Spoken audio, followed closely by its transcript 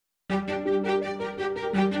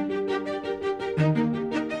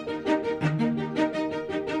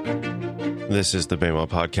This is the Bema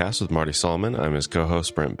Podcast with Marty Solomon. I'm his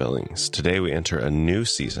co-host, Brent Billings. Today we enter a new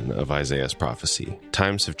season of Isaiah's prophecy.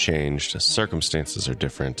 Times have changed, circumstances are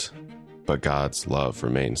different, but God's love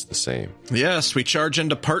remains the same. Yes, we charge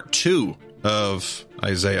into part 2 of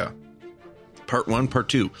Isaiah. Part 1, part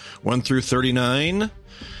 2. 1 through 39,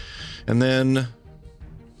 and then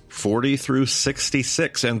 40 through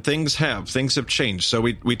 66. And things have changed. So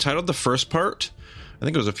we titled the first part, I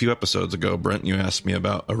think it was a few episodes ago, Brent, you asked me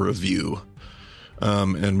about a review.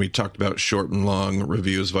 And we talked about short and long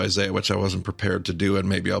reviews of Isaiah, which I wasn't prepared to do, and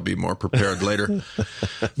maybe I'll be more prepared later.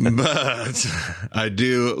 But I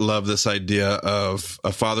do love this idea of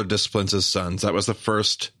a father disciplines his sons. That was the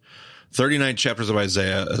first 39 chapters of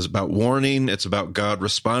Isaiah. Is about warning. It's about God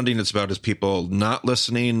responding. It's about his people not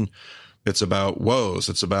listening. It's about woes.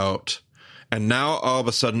 It's about, and now all of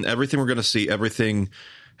a sudden, everything we're going to see, everything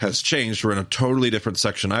has changed. We're in a totally different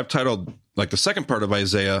section. I've titled, like the second part of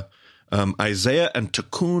Isaiah, Isaiah and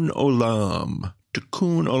Tikkun Olam.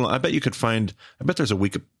 Tikkun Olam. I bet there's a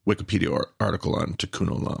Wikipedia article on Tikkun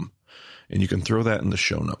Olam, and you can throw that in the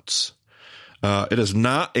show notes. It is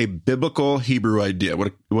not a biblical Hebrew idea. It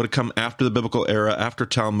would have come after the biblical era, after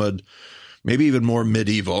Talmud, maybe even more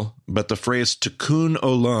medieval. But the phrase Tikkun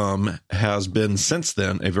Olam has been since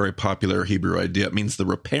then a very popular Hebrew idea. It means the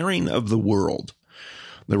repairing of the world.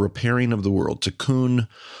 The repairing of the world, Tikkun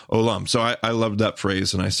Olam. So I loved that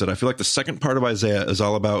phrase, and I said, I feel like the second part of Isaiah is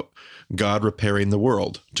all about God repairing the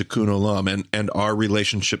world, Tikkun Olam, and our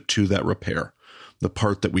relationship to that repair, the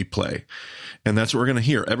part that we play. And that's what we're going to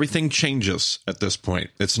hear. Everything changes at this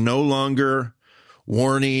point. It's no longer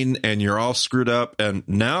warning, and you're all screwed up, and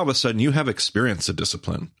now all of a sudden you have experienced the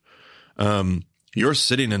discipline. You're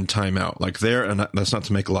sitting in timeout, like there, and that's not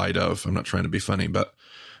to make light of, I'm not trying to be funny, but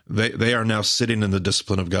They are now sitting in the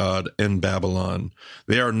discipline of God in Babylon.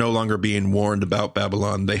 They are no longer being warned about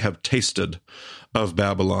Babylon. They have tasted of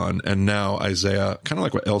Babylon. And now Isaiah, kind of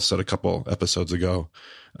like what El said a couple episodes ago,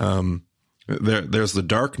 there's the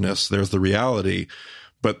darkness, there's the reality,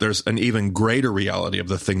 but there's an even greater reality of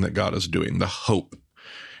the thing that God is doing, the hope.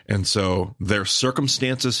 And so their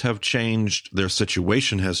circumstances have changed, their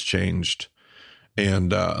situation has changed.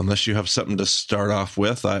 And unless you have something to start off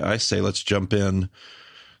with, I say let's jump in.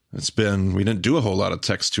 We didn't do a whole lot of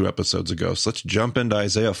text 2 episodes ago, so let's jump into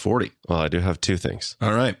Isaiah 40. Well, I do have 2 things.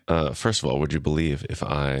 All right. First of all, would you believe if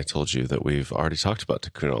I told you that we've already talked about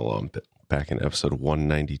Tikkun Olam back in episode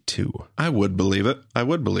 192? I would believe it.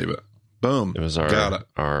 Boom. It was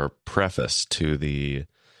our preface to the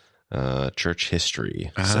church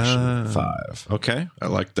history, session 5. Okay, I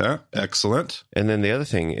like that. Excellent. And then the other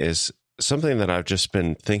thing is something that I've just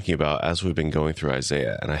been thinking about as we've been going through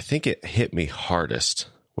Isaiah, and I think it hit me hardest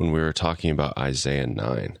when we were talking about Isaiah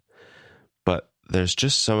 9. But there's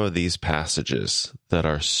just some of these passages that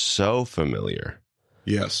are so familiar.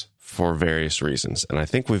 Yes. For various reasons. And I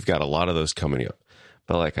think we've got a lot of those coming up.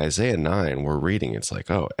 But like Isaiah 9, we're reading, it's like,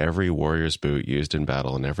 oh, every warrior's boot used in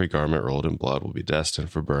battle and every garment rolled in blood will be destined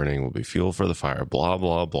for burning, will be fuel for the fire, blah,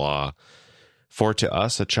 blah, blah. For to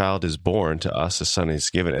us a child is born, to us a son is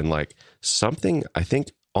given. And like something, I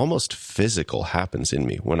think, almost physical happens in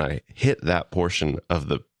me when I hit that portion of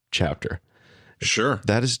the chapter. Sure.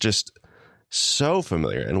 That is just so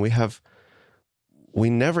familiar. And we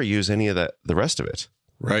never use any of that, the rest of it.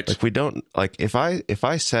 Right. Like we don't, like if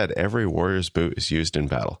I said every warrior's boot is used in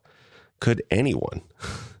battle, could anyone?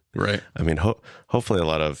 Right. I mean, hopefully a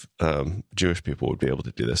lot of Jewish people would be able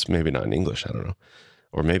to do this. Maybe not in English. I don't know.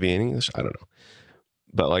 Or maybe in English. I don't know.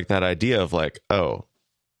 But like that idea of like, oh,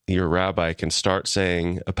 your rabbi can start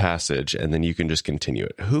saying a passage and then you can just continue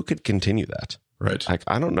it. Who could continue that? Right. Like,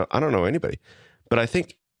 I don't know anybody, but I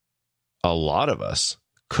think a lot of us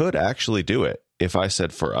could actually do it. If I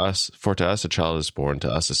said for to us, a child is born,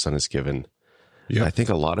 to us, a son is given. Yeah. I think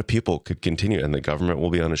a lot of people could continue and the government will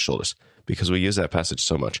be on his shoulders because we use that passage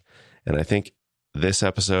so much. And I think this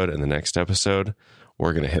episode and the next episode,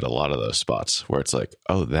 we're going to hit a lot of those spots where it's like,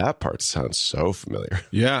 oh, that part sounds so familiar.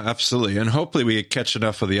 Yeah, absolutely. And hopefully we catch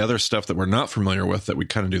enough of the other stuff that we're not familiar with that we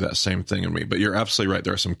kind of do that same thing in me. But you're absolutely right.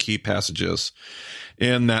 There are some key passages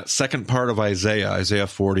in that second part of Isaiah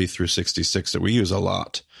 40 through 66 that we use a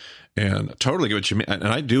lot. And totally get what you mean. And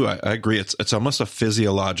I agree. It's almost a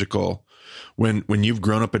physiological, when you've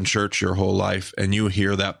grown up in church your whole life and you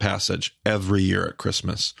hear that passage every year at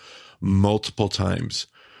Christmas, multiple times,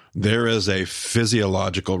 there is a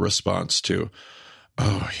physiological response to,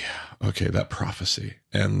 oh yeah, okay, that prophecy.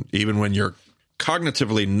 And even when you're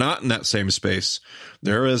cognitively not in that same space,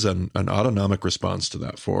 there is an autonomic response to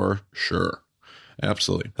that for sure.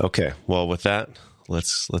 Absolutely. Okay, well, with that,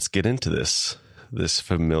 let's get into this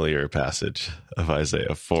familiar passage of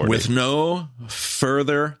Isaiah 40. With no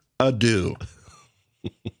further ado.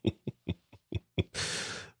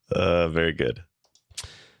 Very good.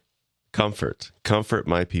 Comfort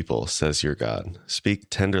my people, says your God. Speak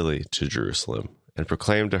tenderly to Jerusalem, and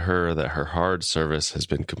proclaim to her that her hard service has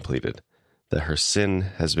been completed, that her sin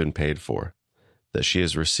has been paid for, that she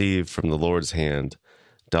has received from the Lord's hand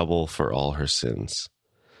double for all her sins.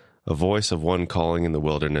 A voice of one calling in the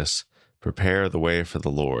wilderness, prepare the way for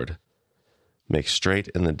the Lord. Make straight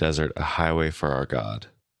in the desert a highway for our God.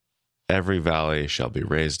 Every valley shall be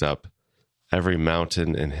raised up, every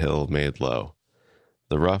mountain and hill made low.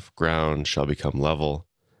 The rough ground shall become level,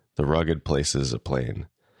 the rugged places a plain.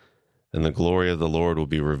 And the glory of the Lord will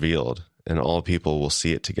be revealed, and all people will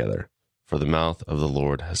see it together, for the mouth of the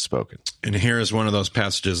Lord has spoken. And here is one of those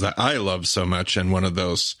passages that I love so much, and one of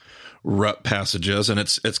those rut passages, and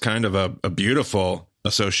it's kind of a beautiful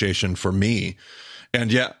association for me.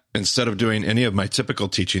 And yet, instead of doing any of my typical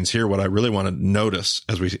teachings here, what I really want to notice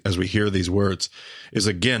as we hear these words is,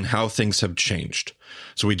 again, how things have changed.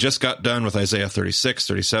 So we just got done with Isaiah 36,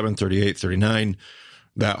 37, 38, 39,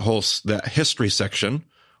 that history section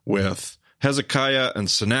with Hezekiah and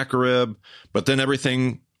Sennacherib, but then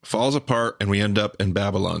everything falls apart and we end up in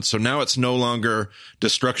Babylon. So now it's no longer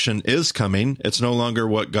destruction is coming. It's no longer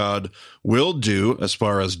what God will do as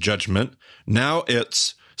far as judgment. Now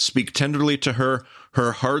it's speak tenderly to her.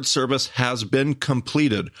 Her hard service has been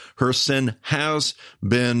completed. Her sin has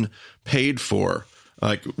been paid for.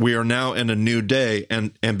 Like, we are now in a new day.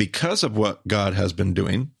 And because of what God has been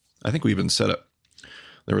doing, I think we even said it.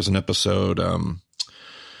 There was an episode,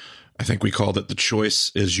 I think we called it The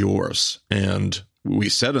Choice is Yours. And we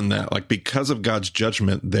said in that, like, because of God's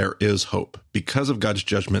judgment, there is hope. Because of God's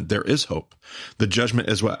judgment, there is hope. The judgment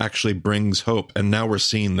is what actually brings hope. And now we're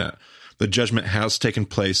seeing that. The judgment has taken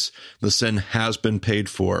place. The sin has been paid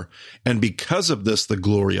for. And because of this, the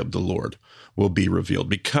glory of the Lord will be revealed.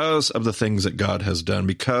 Because of the things that God has done,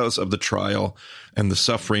 because of the trial and the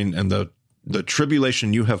suffering and the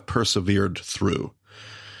tribulation you have persevered through,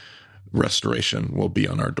 restoration will be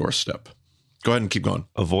on our doorstep. Go ahead and keep going.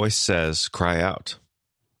 A voice says, cry out.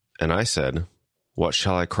 And I said, what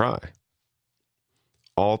shall I cry?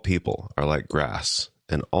 All people are like grass,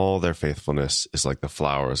 and all their faithfulness is like the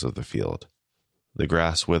flowers of the field. The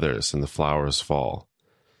grass withers and the flowers fall,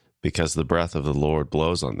 because the breath of the Lord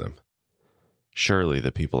blows on them. Surely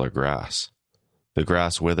the people are grass. The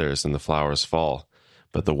grass withers and the flowers fall,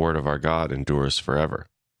 but the word of our God endures forever.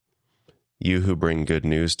 You who bring good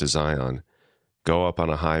news to Zion, go up on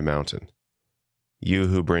a high mountain. You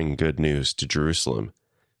who bring good news to Jerusalem,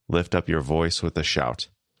 lift up your voice with a shout.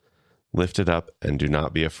 Lift it up and do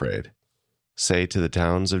not be afraid. Say to the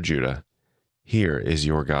towns of Judah, here is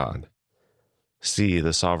your God. See,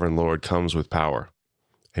 the sovereign Lord comes with power,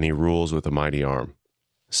 and he rules with a mighty arm.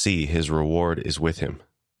 See, his reward is with him,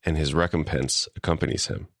 and his recompense accompanies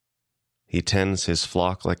him. He tends his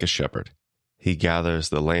flock like a shepherd. He gathers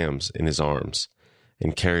the lambs in his arms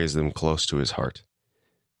and carries them close to his heart.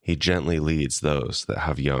 He gently leads those that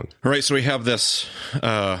have young. All right, so we have this,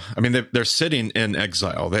 they're sitting in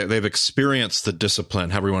exile. They've experienced the discipline,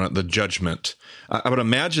 however you want it, the judgment. I would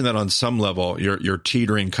imagine that on some level, you're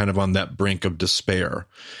teetering kind of on that brink of despair,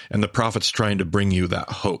 and the prophet's trying to bring you that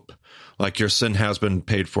hope. Like, your sin has been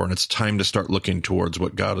paid for, and it's time to start looking towards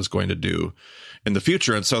what God is going to do in the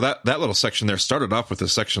future. And so that little section there started off with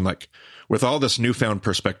this section, like, with all this newfound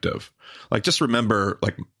perspective. Like, just remember,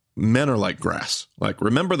 like, men are like grass. Like,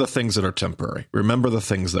 remember the things that are temporary. Remember the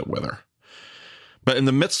things that wither. But in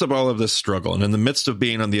the midst of all of this struggle, and in the midst of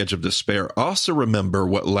being on the edge of despair, also remember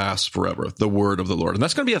what lasts forever, the word of the Lord. And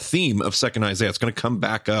that's going to be a theme of 2nd Isaiah. It's going to come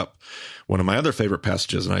back up. One of my other favorite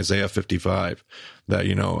passages in Isaiah 55, that,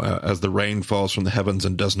 as the rain falls from the heavens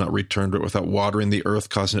and does not return to it without watering the earth,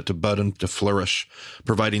 causing it to bud and to flourish,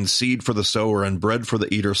 providing seed for the sower and bread for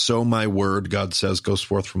the eater, so my word, God says, goes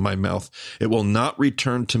forth from my mouth. It will not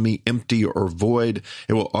return to me empty or void.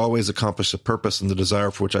 It will always accomplish the purpose and the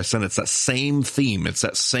desire for which I sent. It's that same theme. It's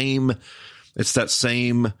that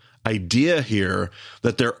same idea here,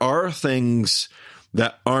 that there are things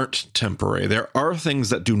that aren't temporary. There are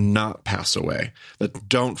things that do not pass away, that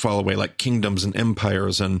don't fall away, like kingdoms and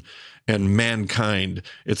empires and mankind.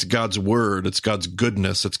 It's God's word. It's God's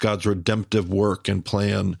goodness. It's God's redemptive work and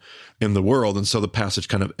plan in the world. And so the passage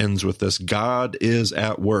kind of ends with this: God is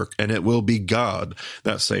at work, and it will be God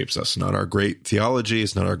that saves us, not our great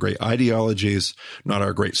theologies, not our great ideologies, not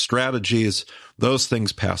our great strategies. Those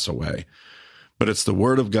things pass away. But it's the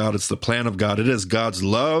word of God. It's the plan of God. It is God's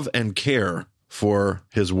love and care for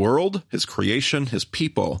his world, his creation, his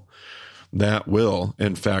people, that will,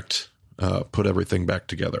 in fact, put everything back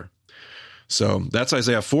together. So that's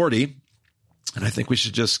Isaiah 40, and I think we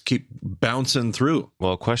should just keep bouncing through.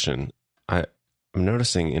 Well, question. I'm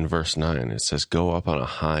noticing in verse 9, it says, go up on a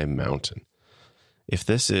high mountain. If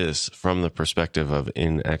this is from the perspective of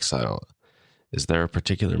in exile, is there a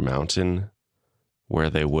particular mountain where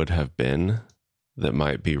they would have been that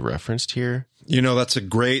might be referenced here? You know, that's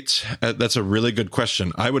a really good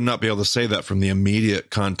question. I would not be able to say that from the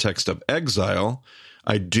immediate context of exile.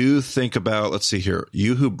 I do think about, let's see here,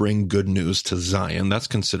 you who bring good news to Zion, that's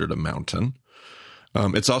considered a mountain.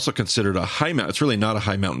 It's also considered a high mountain. It's really not a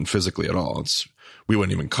high mountain physically at all. We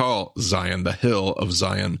wouldn't even call Zion, the hill of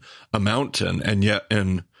Zion, a mountain. And yet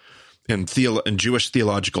in Jewish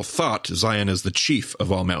theological thought, Zion is the chief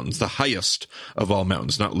of all mountains, the highest of all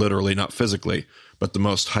mountains, not literally, not physically, but the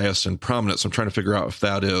most highest and prominent. So I'm trying to figure out if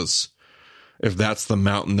that's the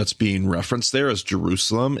mountain that's being referenced there as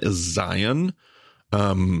Jerusalem, is Zion.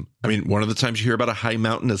 I mean, one of the times you hear about a high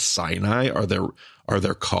mountain is Sinai. Are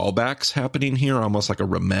there callbacks happening here, almost like a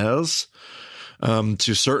remez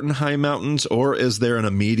to certain high mountains, or is there an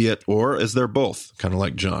immediate, or is there both? Kind of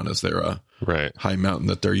like John, is there a high mountain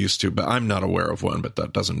that they're used to? But I'm not aware of one, but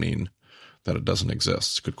that doesn't mean that it doesn't exist.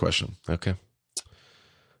 It's a good question. Okay.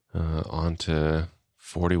 On to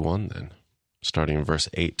 41 then, starting in verse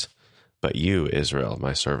 8. But you, Israel,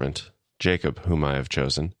 my servant, Jacob, whom I have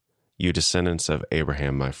chosen, you descendants of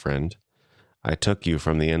Abraham, my friend, I took you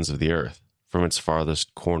from the ends of the earth. From its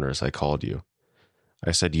farthest corners I called you.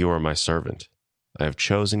 I said, you are my servant. I have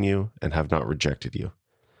chosen you and have not rejected you.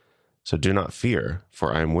 So do not fear,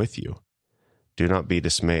 for I am with you. Do not be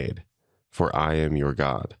dismayed, for I am your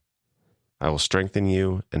God. I will strengthen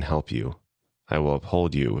you and help you. I will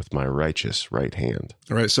uphold you with my righteous right hand.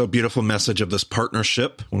 All right, so beautiful message of this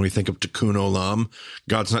partnership. When we think of Tikkun Olam,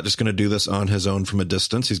 God's not just going to do this on his own from a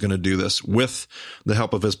distance. He's going to do this with the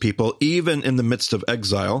help of his people, even in the midst of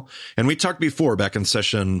exile. And we talked before, back in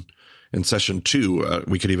session 2,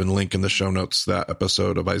 we could even link in the show notes that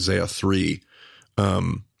episode of Isaiah 3,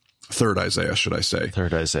 third Isaiah, should I say?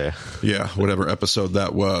 Third Isaiah. Yeah, whatever episode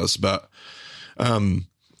that was. But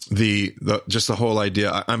just the whole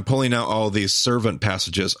idea, I'm pulling out all these servant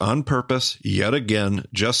passages on purpose, yet again,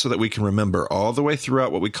 just so that we can remember all the way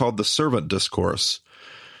throughout what we called the servant discourse,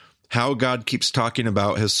 how God keeps talking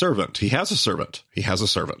about his servant. He has a servant. He has a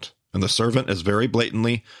servant. And the servant is very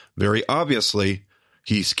blatantly, very obviously,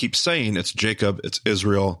 he keeps saying it's Jacob, it's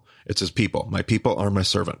Israel, it's his people. My people are my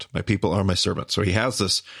servant. My people are my servant. So he has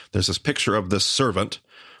there's this picture of this servant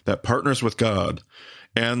that partners with God.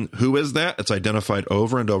 And who is that? It's identified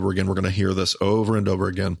over and over again. We're going to hear this over and over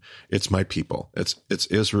again. It's my people. It's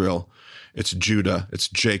Israel. It's Judah. It's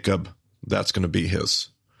Jacob. That's going to be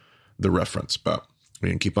the reference. But we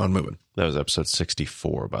can keep on moving. That was episode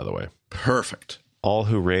 64, by the way. Perfect. All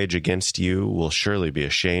who rage against you will surely be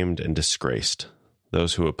ashamed and disgraced.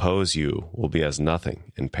 Those who oppose you will be as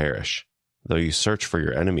nothing and perish. Though you search for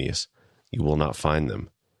your enemies, you will not find them.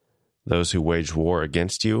 Those who wage war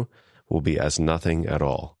against you will be as nothing at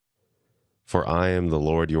all. For I am the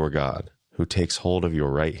Lord your God, who takes hold of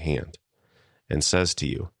your right hand, and says to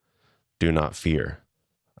you, do not fear,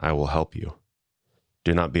 I will help you.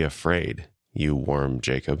 Do not be afraid, you worm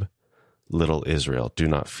Jacob. Little Israel, do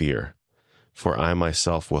not fear, for I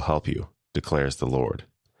myself will help you, declares the Lord,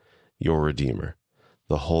 your Redeemer,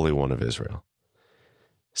 the Holy One of Israel.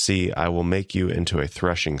 See, I will make you into a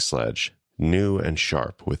threshing sledge, new and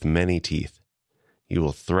sharp, with many teeth. You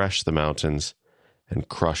will thresh the mountains and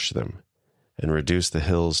crush them, and reduce the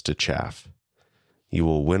hills to chaff. You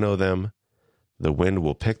will winnow them, the wind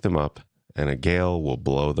will pick them up, and a gale will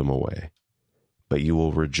blow them away. But you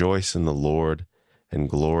will rejoice in the Lord and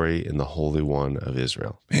glory in the Holy One of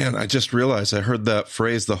Israel. Man, I just realized I heard that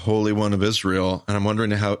phrase, the Holy One of Israel, and I'm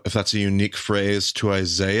wondering if that's a unique phrase to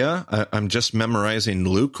Isaiah. I'm just memorizing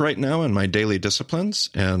Luke right now in my daily disciplines,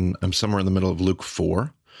 and I'm somewhere in the middle of Luke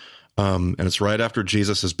 4. And it's right after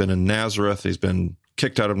Jesus has been in Nazareth. He's been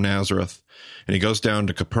kicked out of Nazareth, and he goes down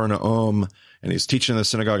to Capernaum, and he's teaching in the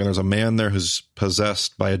synagogue, and there's a man there who's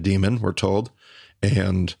possessed by a demon, we're told,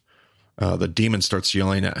 and the demon starts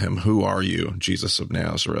yelling at him, who are you, Jesus of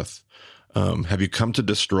Nazareth? Have you come to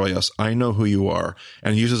destroy us? I know who you are.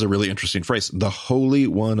 And he uses a really interesting phrase, the Holy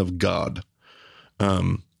One of God,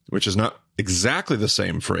 which is not exactly the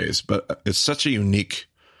same phrase, but it's such a unique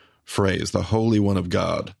phrase, the Holy One of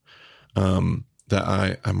God,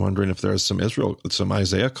 that I'm wondering if there's some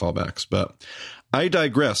Isaiah callbacks, but I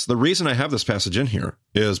digress. The reason I have this passage in here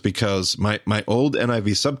is because my old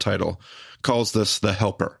NIV subtitle calls this the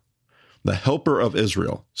helper. the helper of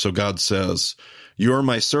Israel. So God says, you're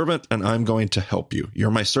my servant and I'm going to help you.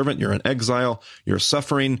 You're my servant. You're in exile. You're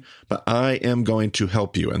suffering, but I am going to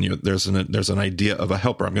help you. And there's an idea of a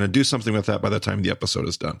helper. I'm going to do something with that by the time the episode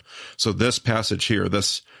is done. So this passage here,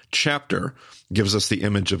 this chapter gives us the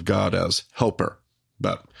image of God as helper.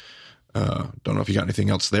 But don't know if you got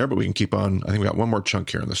anything else there, but we can keep on. I think we got one more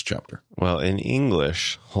chunk here in this chapter. Well, in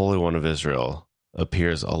English, Holy One of Israel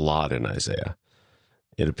appears a lot in Isaiah.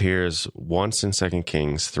 It appears once in 2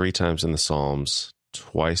 Kings, 3 times in the Psalms,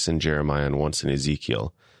 twice in Jeremiah, and once in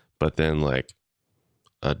Ezekiel, but then like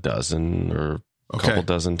a dozen or a couple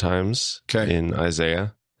dozen times in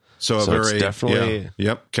Isaiah. So it's definitely... Yeah,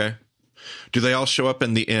 yep, okay. Do they all show up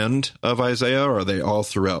in the end of Isaiah, or are they all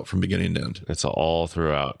throughout from beginning to end? It's all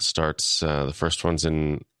throughout. Starts, the first one's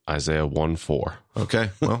in Isaiah 1:4. Okay,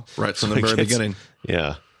 well, right from the very beginning.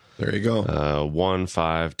 Yeah. There you go. 1,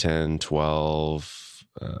 5, 10, 12...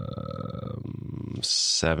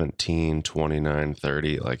 17, 29,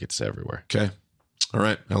 30, like it's everywhere. Okay. All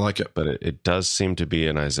right. I like it. But it does seem to be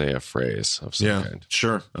an Isaiah phrase of some kind.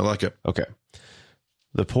 Sure. I like it. Okay.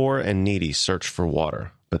 The poor and needy search for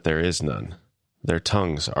water, but there is none. Their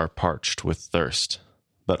tongues are parched with thirst.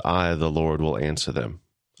 But I, the Lord, will answer them.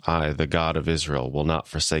 I, the God of Israel, will not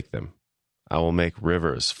forsake them. I will make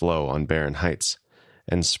rivers flow on barren heights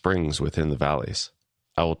and springs within the valleys.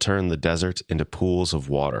 I will turn the desert into pools of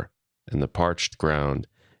water, and the parched ground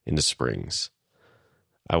into springs.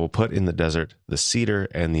 I will put in the desert the cedar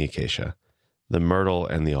and the acacia, the myrtle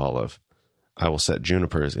and the olive. I will set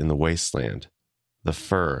junipers in the wasteland, the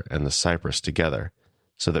fir and the cypress together,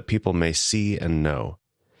 so that people may see and know,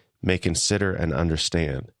 may consider and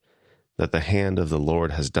understand, that the hand of the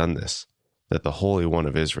Lord has done this, that the Holy One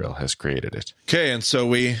of Israel has created it. Okay, and so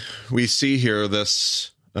we see here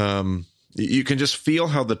this... you can just feel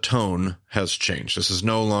how the tone has changed. This is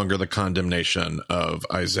no longer the condemnation of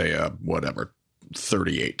Isaiah,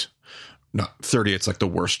 38. Not 38, it's like the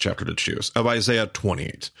worst chapter to choose. Of Isaiah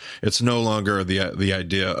 28. It's no longer the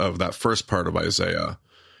idea of that first part of Isaiah.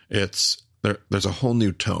 It's there's a whole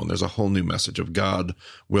new tone. There's a whole new message of God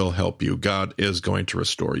will help you. God is going to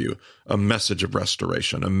restore you. A message of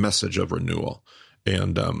restoration, a message of renewal.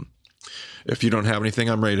 And if you don't have anything,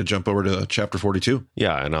 I'm ready to jump over to chapter 42.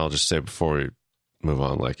 Yeah, and I'll just say before we move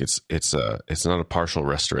on, like it's not a partial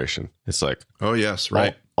restoration. It's like, oh yes,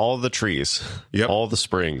 right, all the trees, all the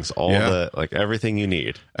springs, the like everything you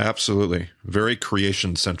need. Absolutely, very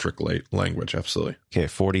creation centric language. Absolutely. Okay,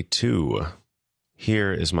 42.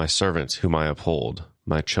 Here is my servant whom I uphold,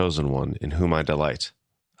 my chosen one in whom I delight.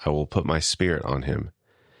 I will put my spirit on him,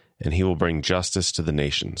 and he will bring justice to the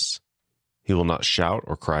nations. He will not shout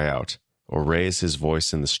or cry out, or raise his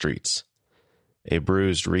voice in the streets. A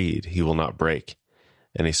bruised reed he will not break,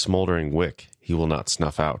 and a smoldering wick he will not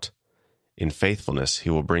snuff out. In faithfulness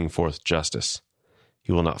he will bring forth justice.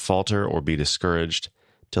 He will not falter or be discouraged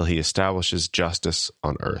till he establishes justice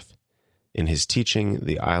on earth. In his teaching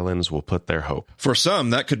the islands will put their hope. For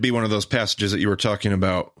some, that could be one of those passages that you were talking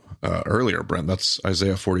about earlier, Brent. That's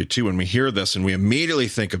Isaiah 42. When we hear this and we immediately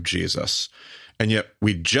think of Jesus, and yet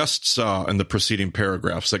we just saw in the preceding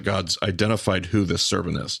paragraphs that God's identified who this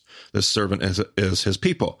servant is. This servant is his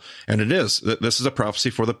people. And it is. This is a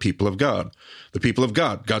prophecy for the people of God. The people of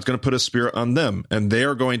God. God's going to put his spirit on them. And they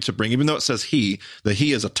are going to bring, even though it says he, the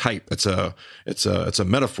he is a type. It's a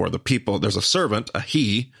metaphor. The people, there's a servant, a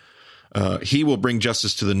he. He will bring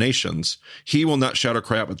justice to the nations. He will not shout or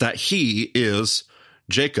cry out, but that he is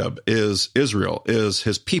Jacob, is Israel, is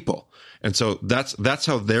his people. And so that's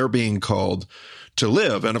how they're being called to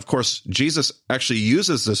live. And of course, Jesus actually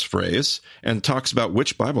uses this phrase and talks about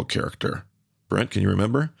which Bible character? Brent, can you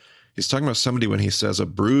remember? He's talking about somebody when he says, a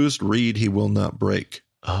bruised reed he will not break.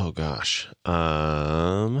 Oh, gosh.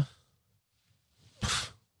 I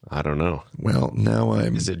don't know. Well, now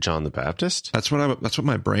Is it John the Baptist? That's what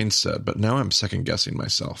my brain said, but now I'm second guessing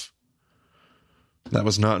myself. That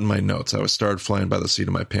was not in my notes. I was started flying by the seat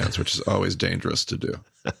of my pants, which is always dangerous to do.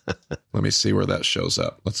 Let me see where that shows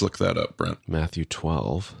up. Let's look that up, Brent. Matthew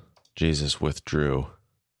 12. Jesus withdrew.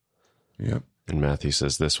 Yep. And Matthew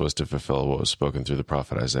says this was to fulfill what was spoken through the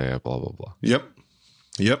prophet Isaiah, blah, blah, blah.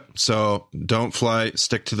 Yep. So don't fly.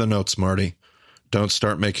 Stick to the notes, Marty. Don't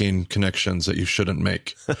start making connections that you shouldn't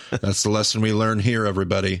make. That's the lesson we learn here,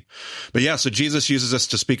 everybody. But yeah, so Jesus uses this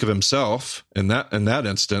to speak of himself in that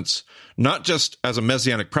instance, not just as a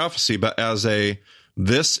messianic prophecy, but as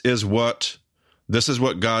this is what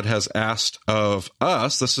God has asked of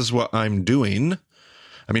us. This is what I'm doing.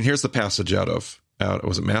 I mean, here's the passage out of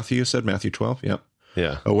was it Matthew? You said Matthew 12? Yep.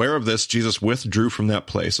 Yeah. Aware of this, Jesus withdrew from that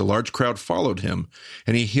place. A large crowd followed him,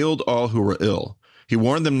 and he healed all who were ill. He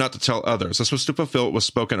warned them not to tell others. This was to fulfill what was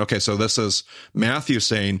spoken. Okay, so this is Matthew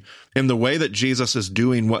saying, in the way that Jesus is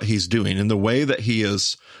doing what he's doing, in the way that he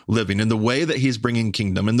is living, in the way that he's bringing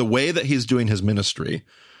kingdom, in the way that he's doing his ministry,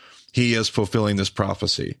 he is fulfilling this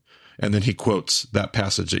prophecy. And then he quotes that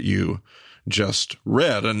passage that you just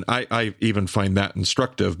read. And I even find that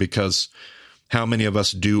instructive, because how many of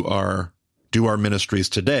us do our ministries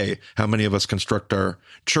today? How many of us construct our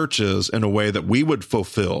churches in a way that we would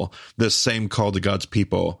fulfill this same call to God's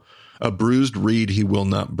people? A bruised reed he will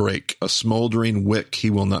not break, a smoldering wick he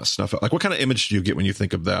will not snuff out. Like, what kind of image do you get when you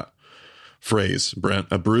think of that phrase, Brent?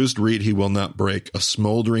 A bruised reed he will not break, a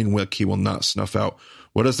smoldering wick he will not snuff out.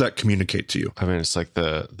 What does that communicate to you? I mean, it's like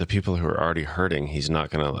the people who are already hurting, he's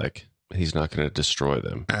not going to destroy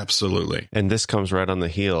them. Absolutely. And this comes right on the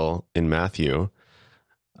heel in Matthew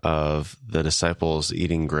of the disciples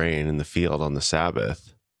eating grain in the field on the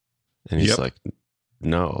Sabbath. And he's like,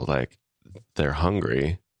 no, like, they're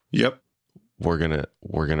hungry. Yep. We're going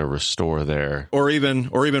to restore their... Or even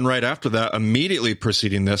right after that, immediately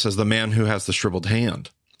preceding this, is the man who has the shriveled hand,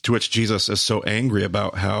 to which Jesus is so angry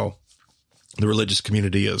about how the religious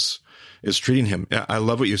community is treating him. I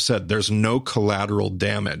love what you said. There's no collateral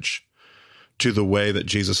damage to the way that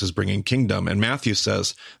Jesus is bringing kingdom. And Matthew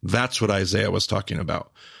says that's what Isaiah was talking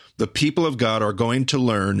about. The people of God are going to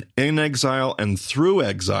learn in exile and through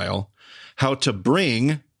exile how to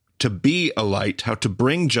be a light, how to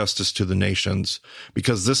bring justice to the nations,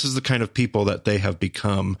 because this is the kind of people that they have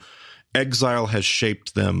become. Exile has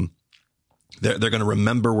shaped them. They're going to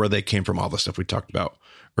remember where they came from, all the stuff we talked about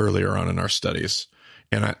earlier on in our studies.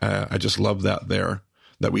 And I just love that there,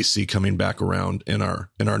 that we see coming back around in our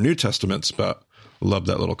New Testaments, but love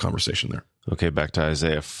that little conversation there. Okay, back to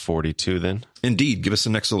Isaiah 42 then. Indeed. Give us the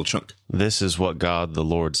next little chunk. This is what God the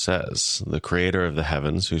Lord says, the creator of the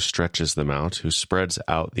heavens, who stretches them out, who spreads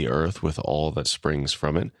out the earth with all that springs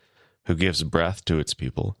from it, who gives breath to its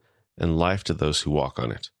people and life to those who walk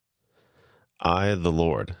on it. I, the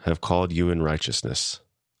Lord, have called you in righteousness.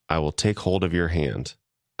 I will take hold of your hand.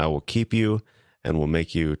 I will keep you and will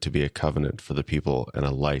make you to be a covenant for the people and a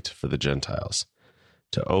light for the Gentiles,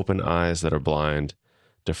 to open eyes that are blind,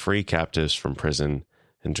 to free captives from prison,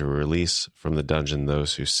 and to release from the dungeon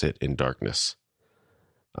those who sit in darkness.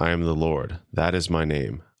 I am the Lord, that is my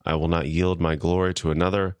name. I will not yield my glory to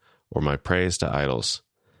another, or my praise to idols.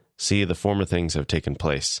 See, the former things have taken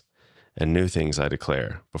place, and new things I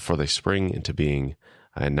declare. Before they spring into being,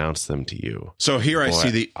 I announce them to you. So here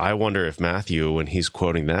I wonder if Matthew, when he's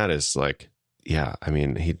quoting that, is like, I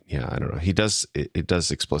don't know. It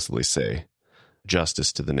does explicitly say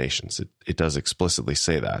justice to the nations. It does explicitly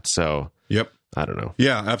say that. So, yep. I don't know.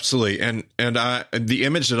 Yeah, absolutely. And the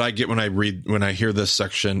image that I get when I hear this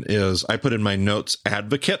section is, I put in my notes,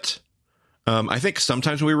 advocate. I think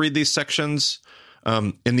sometimes when we read these sections,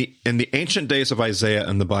 in the ancient days of Isaiah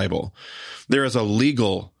and the Bible, there is a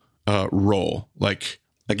legal role. Like,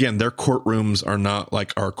 again, their courtrooms are not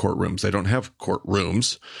like our courtrooms. They don't have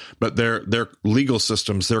courtrooms, but their legal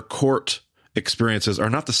systems, their court experiences are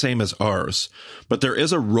not the same as ours. But there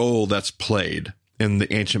is a role that's played in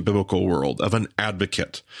the ancient biblical world of an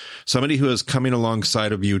advocate, somebody who is coming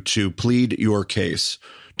alongside of you to plead your case,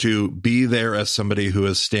 to be there as somebody who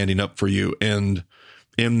is standing up for you, and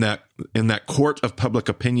in that court of public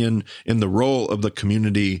opinion, in the role of the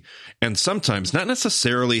community. And sometimes, not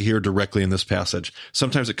necessarily here directly in this passage,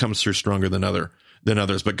 sometimes it comes through stronger than others.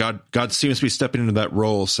 But God seems to be stepping into that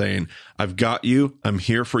role, saying, I've got you. I'm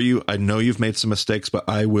here for you. I know you've made some mistakes, but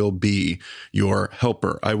I will be your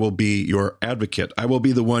helper. I will be your advocate. I will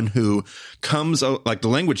be the one who comes, like the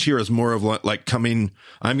language here is more of like coming,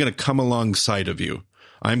 I'm going to come alongside of you.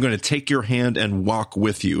 I'm going to take your hand and walk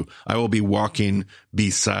with you. I will be walking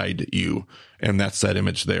beside you. And that's that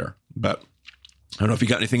image there. But I don't know if you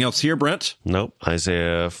got anything else here, Brent. Nope.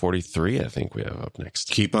 Isaiah 43, I think we have up next.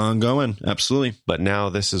 Keep on going. Absolutely. But now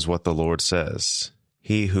this is what the Lord says.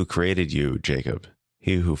 He who created you, Jacob,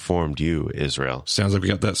 he who formed you, Israel. Sounds like we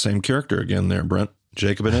got that same character again there, Brent.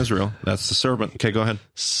 Jacob and Israel. That's the servant. Okay, go ahead.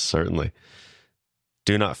 Certainly.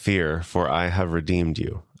 Do not fear, for I have redeemed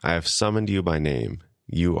you. I have summoned you by name.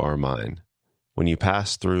 You are mine. When you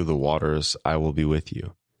pass through the waters, I will be with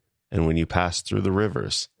you. And when you pass through the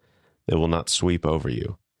rivers, they will not sweep over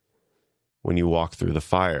you. When you walk through the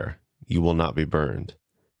fire, you will not be burned.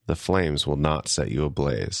 The flames will not set you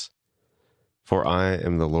ablaze. For I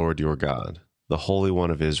am the Lord your God, the Holy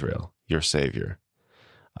One of Israel, your Savior.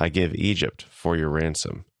 I give Egypt for your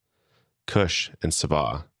ransom, Cush and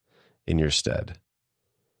Seba in your stead.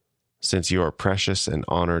 Since you are precious and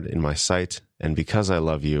honored in my sight, and because I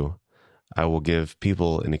love you, I will give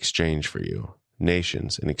people in exchange for you,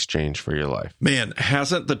 nations in exchange for your life. Man,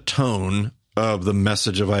 hasn't the tone of the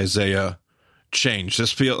message of Isaiah changed?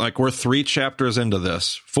 Just feel like we're 3 chapters into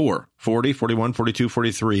this. 4, 40, 41, 42,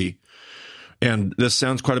 43. And this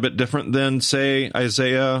sounds quite a bit different than, say,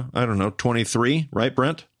 Isaiah, 23, right,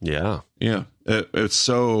 Brent? Yeah. Yeah. It's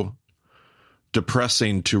so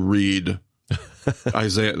depressing to read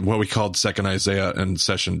Isaiah, what we called second Isaiah in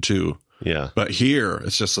session 2. Yeah. But here,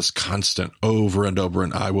 it's just this constant over and over,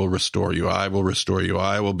 and I will restore you. I will restore you.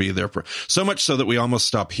 I will be there for so much so that we almost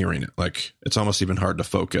stop hearing it. Like, it's almost even hard to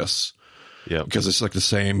focus. Yeah. Because it's like the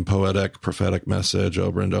same poetic, prophetic message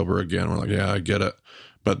over and over again. We're like, yeah, I get it.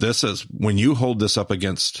 But this is, when you hold this up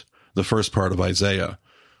against the first part of Isaiah,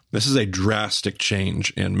 this is a drastic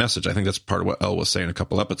change in message. I think that's part of what Elle was saying a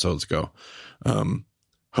couple episodes ago.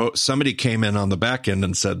 Somebody came in on the back end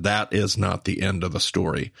and said, that is not the end of the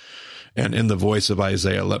story. And in the voice of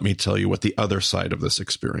Isaiah, let me tell you what the other side of this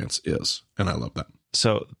experience is. And I love that.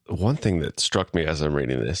 So one thing that struck me as I'm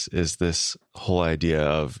reading this is this whole idea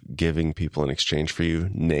of giving people in exchange for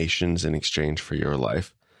you, nations in exchange for your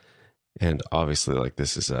life. And obviously, like,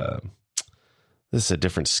 this is a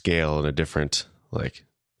different scale and a different, like,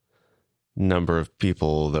 number of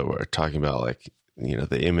people that we're talking about. Like,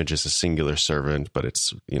 the image is a singular servant, but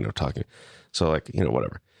it's, talking. So, like,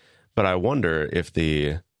 whatever. But I wonder if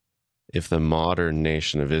the modern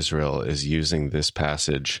nation of Israel is using this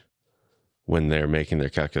passage when they're making their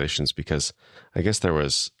calculations, because I guess there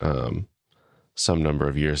was some number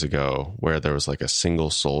of years ago where there was like a single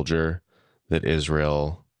soldier that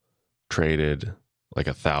Israel traded like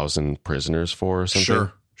 1,000 prisoners for or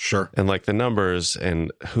something. Sure. And like the numbers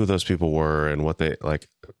and who those people were and what they like,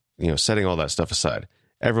 setting all that stuff aside,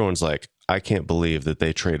 everyone's like, I can't believe that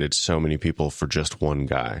they traded so many people for just one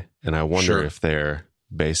guy. And I wonder if they're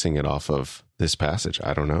basing it off of this passage.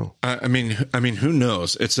 I don't know. I mean, who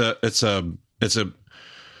knows?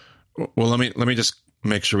 Well, let me just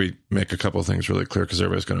make sure we make a couple of things really clear, because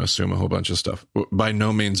everybody's going to assume a whole bunch of stuff. By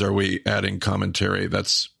no means are we adding commentary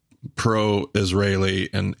that's pro-Israeli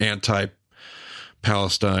and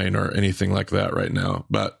anti-Palestine or anything like that right now.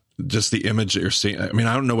 But just the image that you're seeing, I mean,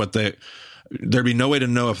 I don't know there'd be no way to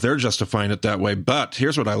know if they're justifying it that way. But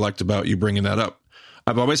here's what I liked about you bringing that up.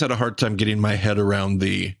 I've always had a hard time getting my head around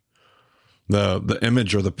the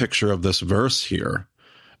image or the picture of this verse here.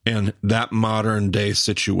 And that modern day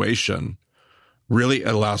situation really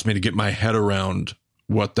allows me to get my head around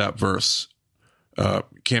what that verse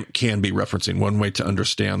can be referencing. One way to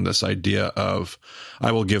understand this idea of,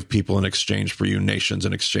 I will give people in exchange for you, nations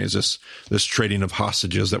in exchange, this trading of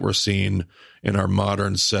hostages that we're seeing in our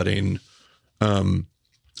modern setting. I've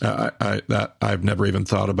never even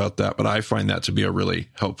thought about that, but I find that to be a really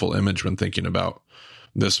helpful image when thinking about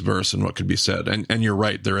this verse and what could be said. And you're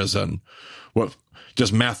right, there is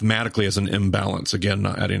just mathematically is an imbalance. Again,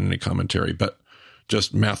 not adding any commentary, but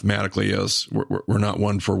just mathematically is we're not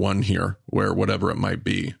one for one here, where whatever it might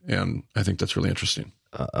be. And I think that's really interesting.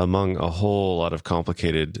 Among a whole lot of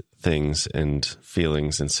complicated things and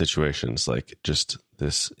feelings and situations, like just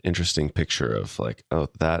this interesting picture of like, oh,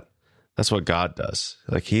 that's what God does.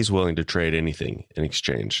 Like, he's willing to trade anything in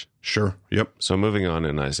exchange. Sure. Yep. So moving on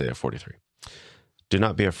in Isaiah 43. Do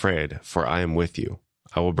not be afraid, for I am with you.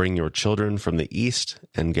 I will bring your children from the east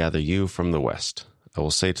and gather you from the west. I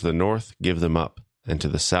will say to the north, give them up, and to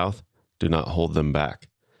the south, do not hold them back.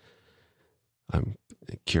 I'm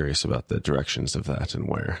curious about the directions of that and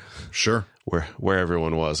where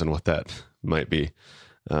everyone was and what that might be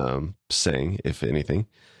saying, if anything.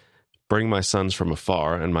 Bring my sons from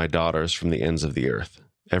afar and my daughters from the ends of the earth.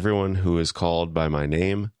 Everyone who is called by my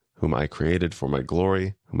name, whom I created for my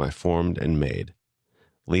glory, whom I formed and made.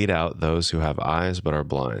 Lead out those who have eyes but are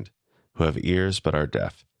blind, who have ears but are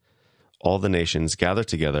deaf. All the nations gather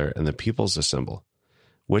together and the peoples assemble.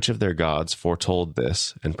 Which of their gods foretold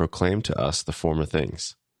this and proclaimed to us the former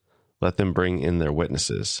things? Let them bring in their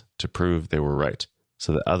witnesses to prove they were right,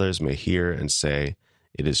 so that others may hear and say,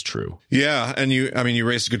 it is true. Yeah. And you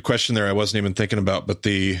raised a good question there I wasn't even thinking about, but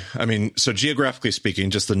so geographically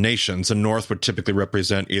speaking, just the nations, the north would typically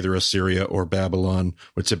represent either Assyria or Babylon,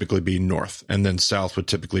 would typically be north, and then south would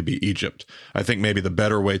typically be Egypt. I think maybe the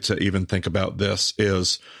better way to even think about this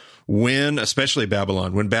is especially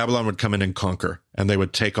Babylon, when Babylon would come in and conquer, and they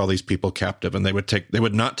would take all these people captive, and they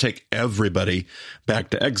would not take everybody back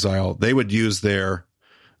to exile. They would use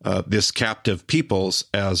this captive peoples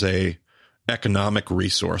as a economic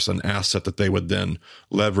resource, an asset that they would then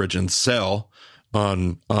leverage and sell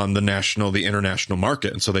on the international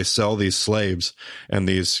market. And so they sell these slaves and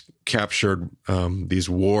these captured, these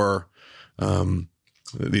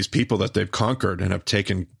people that they've conquered and have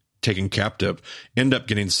taken taken captive, end up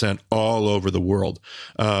getting sent all over the world.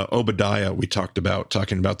 Obadiah, we talking about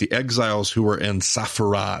the exiles who were in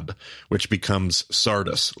Sepharad, which becomes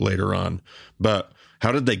Sardis later on. But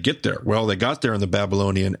how did they get there? Well, they got there in the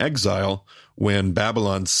Babylonian exile when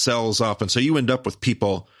Babylon sells off. And so you end up with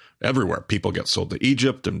people everywhere. People get sold to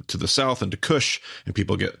Egypt and to the south and to Cush, and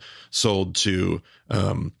people get sold to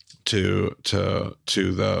the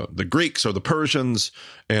Greeks or the Persians,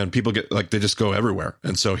 and people get they just go everywhere.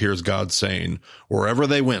 And so here's God saying, wherever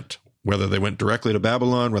they went, whether they went directly to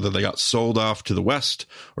Babylon, whether they got sold off to the west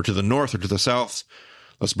or to the north or to the south,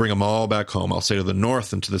 let's bring them all back home. I'll say to the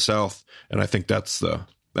north and to the south. And I think that's the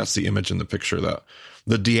image in the picture. That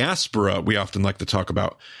the diaspora we often like to talk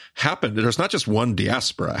about happened. There's not just one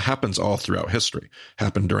diaspora. It happens all throughout history.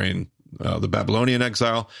 Happened during the Babylonian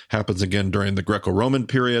exile, happens again during the Greco-Roman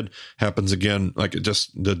period, happens again,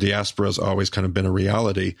 the diaspora has always kind of been a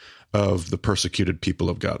reality of the persecuted people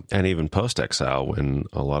of God. And even post-exile, when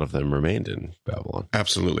a lot of them remained in Babylon.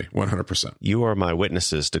 Absolutely, 100%. You are my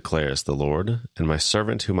witnesses, declares the Lord, and my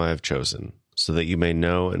servant whom I have chosen, so that you may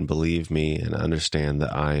know and believe me and understand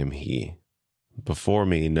that I am he. Before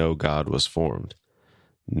me no God was formed,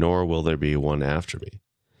 nor will there be one after me.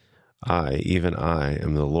 I, even I,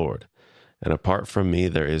 am the Lord, and apart from me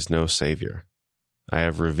there is no Savior. I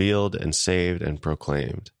have revealed and saved and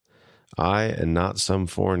proclaimed. I and not some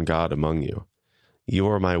foreign god among you. You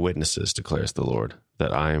are my witnesses, declares the Lord,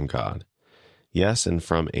 that I am God. Yes, and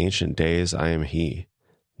from ancient days I am he.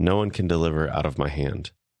 No one can deliver out of my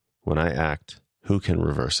hand. When I act, who can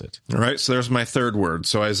reverse it? All right, so there's my third word.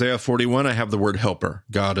 So Isaiah 41, I have the word helper.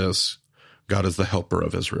 God is the helper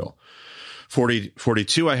of Israel.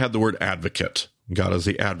 42, I have the word advocate. God is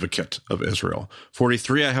the advocate of Israel.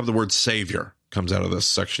 43, I have the word Savior. Comes out of this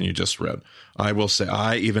section you just read. I will say,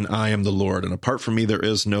 I, even I, am the Lord, and apart from me there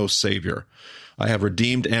is no Savior. I have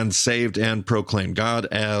redeemed and saved and proclaimed God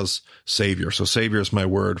as Savior. So Savior is my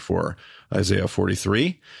word for Isaiah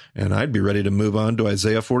 43, and I'd be ready to move on to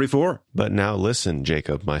Isaiah 44. But now listen,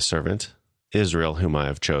 Jacob, my servant, Israel, whom I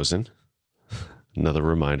have chosen. Another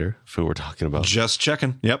reminder of who we're talking about. Just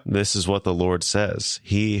checking. Yep. This is what the Lord says.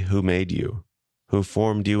 He who made you, who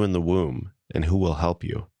formed you in the womb, and who will help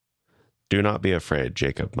you. Do not be afraid,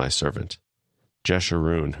 Jacob, my servant,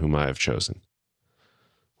 Jeshurun, whom I have chosen.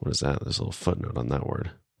 What is that? There's a little footnote on that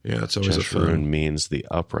word. Yeah, it's always Jeshurun means the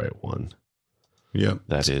upright one. Yep.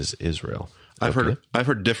 That is Israel. I've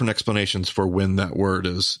heard different explanations for when that word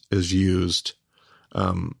is used.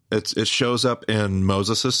 It shows up in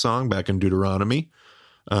Moses' song back in Deuteronomy.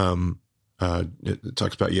 It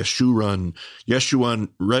talks about Yeshurun.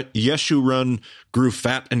 Yeshurun grew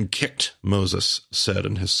fat and kicked, Moses said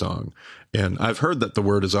in his song. And I've heard that the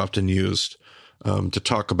word is often used to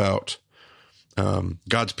talk about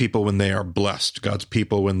God's people when they are blessed, God's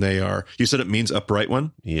people when they are, you said it means upright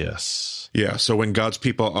one? Yes. Yeah, so when God's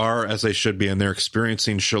people are as they should be, and they're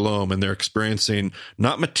experiencing shalom, and they're experiencing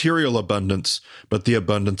not material abundance, but the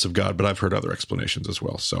abundance of God. But I've heard other explanations as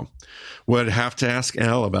well. So would have to ask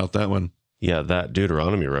Al about that one. Yeah, that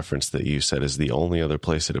Deuteronomy reference that you said is the only other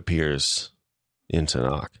place it appears in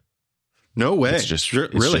Tanakh. No way. It's just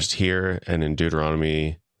really? just here and in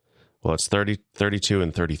Deuteronomy. Well, it's 32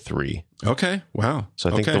 and 33. Okay. Wow. So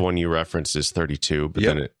I think the one you referenced is 32, but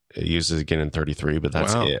then it uses again in 33, but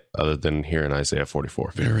that's it, other than here in Isaiah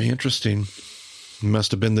 44. Very interesting. Must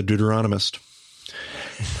have been the Deuteronomist.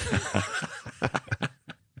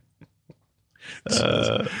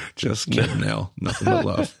 Just kidding, Al. Nothing but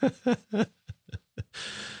love.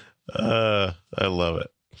 I love it.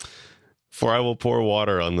 For I will pour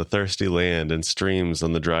water on the thirsty land and streams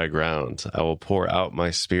on the dry ground. I will pour out my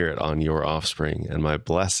spirit on your offspring and my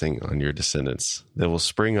blessing on your descendants. They will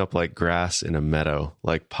spring up like grass in a meadow,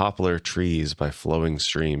 like poplar trees by flowing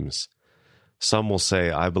streams. Some will say,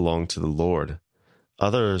 I belong to the Lord.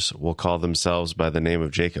 Others will call themselves by the name of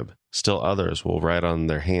Jacob. Still others will write on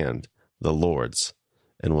their hand, the Lord's,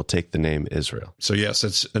 and will take the name Israel. So yes,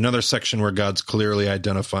 it's another section where God's clearly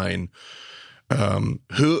identifying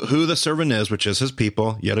who the servant is, which is his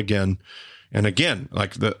people, yet again. And again,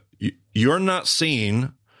 you're not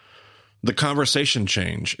seeing the conversation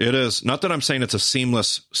change. It is not that I'm saying it's a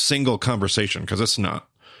seamless single conversation, because it's not.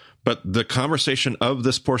 But the conversation of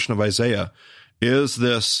this portion of Isaiah is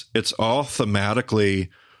this, it's all thematically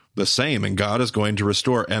the same, and God is going to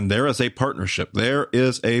restore. And there is a partnership. There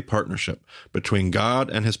is a partnership between God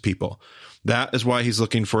and his people. That is why he's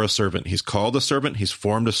looking for a servant. He's called a servant. He's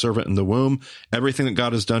formed a servant in the womb. Everything that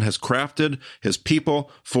God has done has crafted his people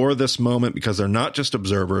for this moment, because they're not just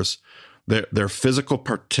observers. They're physical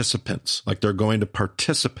participants, like they're going to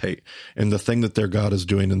participate in the thing that their God is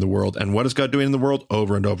doing in the world. And what is God doing in the world?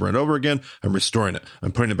 Over and over and over again. I'm restoring it.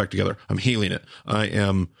 I'm putting it back together. I'm healing it. I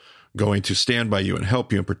am going to stand by you and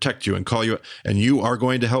help you and protect you and call you. And you are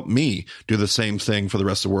going to help me do the same thing for the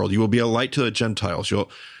rest of the world. You will be a light to the Gentiles.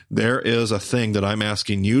 There is a thing that I'm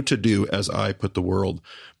asking you to do as I put the world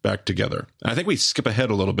back together. I think we skip ahead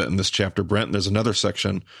a little bit in this chapter, Brent. There's another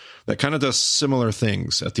section that kind of does similar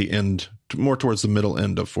things at the end, more towards the middle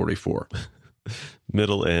end of 44.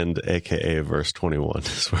 Middle end, aka verse 21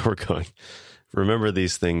 is where we're going. Remember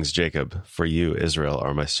these things, Jacob, for you, Israel,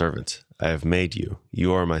 are my servant. I have made you.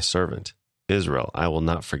 You are my servant. Israel, I will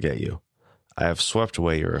not forget you. I have swept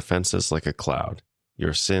away your offenses like a cloud,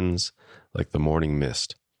 your sins like the morning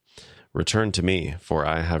mist. Return to me, for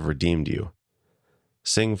I have redeemed you.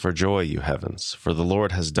 Sing for joy, you heavens, for the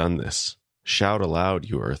Lord has done this. Shout aloud,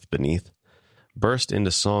 you earth beneath. Burst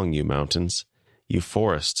into song, you mountains, you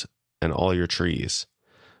forests and all your trees.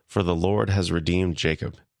 For the Lord has redeemed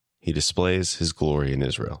Jacob. He displays his glory in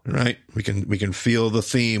Israel. Right. We can feel the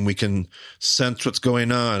theme. We can sense what's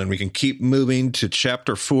going on, and we can keep moving to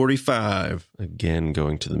chapter 45. Again,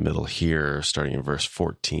 going to the middle here, starting in verse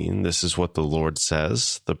 14. This is what the Lord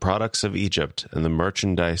says: the products of Egypt and the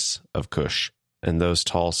merchandise of Cush and those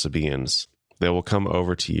tall Sabaeans, they will come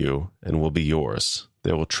over to you and will be yours.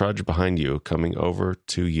 They will trudge behind you, coming over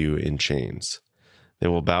to you in chains. They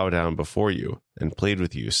will bow down before you and plead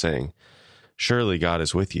with you, saying, surely God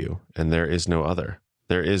is with you, and there is no other.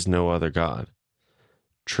 There is no other God.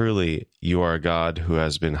 Truly, you are a God who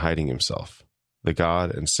has been hiding himself, the God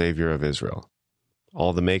and Savior of Israel.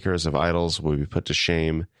 All the makers of idols will be put to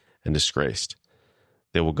shame and disgraced.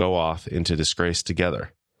 They will go off into disgrace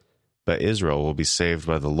together. But Israel will be saved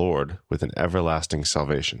by the Lord with an everlasting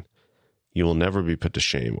salvation. You will never be put to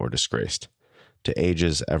shame or disgraced, to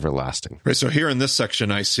ages everlasting. Right. So here in this section,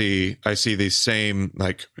 I see these same,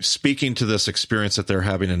 like, speaking to this experience that they're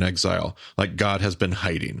having in exile, like God has been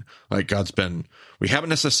hiding, like we haven't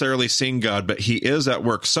necessarily seen God, but he is at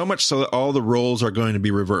work, so much so that all the roles are going to be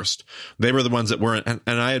reversed. They were the ones that weren't. And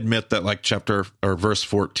I admit that, like, verse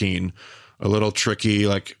 14, a little tricky,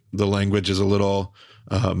 like the language is a little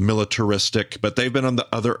militaristic, but they've been on the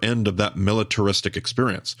other end of that militaristic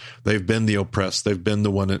experience. They've been the oppressed. They've been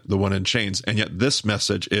the one in chains. And yet this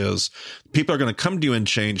message is people are going to come to you in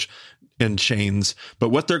chains. But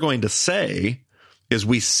what they're going to say is,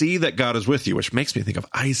 we see that God is with you, which makes me think of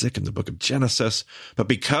Isaac in the book of Genesis. But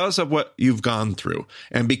because of what you've gone through,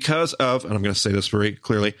 and because of, and I'm going to say this very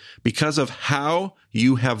clearly, because of how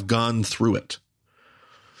you have gone through it,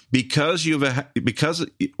 because you've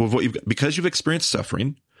experienced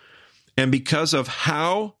suffering, and because of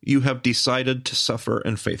how you have decided to suffer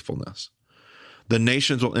in faithfulness, the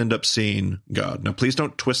nations will end up seeing God. Now, please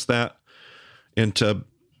don't twist that into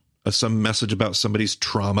some message about somebody's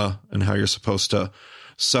trauma and how you're supposed to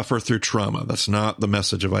suffer through trauma. That's not the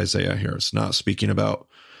message of Isaiah here. It's not speaking about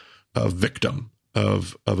a victim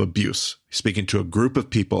of abuse. He's speaking to a group of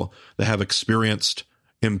people that have experienced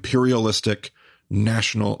imperialistic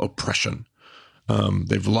national oppression.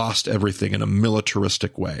 They've lost everything in a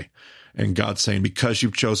militaristic way. And God's saying, because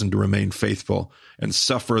you've chosen to remain faithful and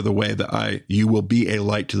suffer the way that you will be a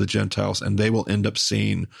light to the Gentiles, and they will end up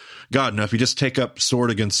seeing God. Now, if you just take up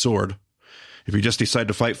sword against sword, if you just decide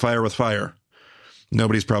to fight fire with fire,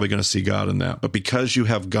 nobody's probably going to see God in that. But because you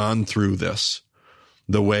have gone through this,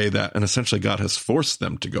 the way that, and essentially God has forced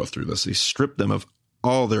them to go through this, he stripped them of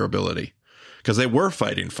all their ability. Because they were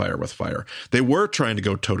fighting fire with fire. They were trying to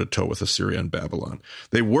go toe-to-toe with Assyria and Babylon.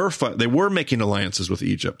 They were making alliances with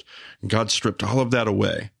Egypt. And God stripped all of that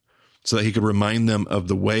away so that he could remind them of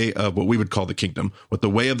the way of what we would call the kingdom, what the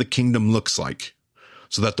way of the kingdom looks like,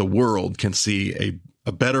 so that the world can see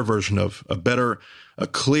a better version of, a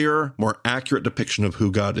clear, more accurate depiction of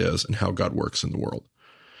who God is and how God works in the world.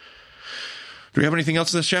 Do we have anything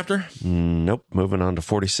else in this chapter? Nope. Moving on to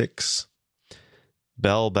 46.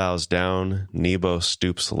 Bel bows down, Nebo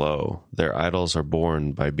stoops low. Their idols are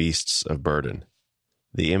borne by beasts of burden.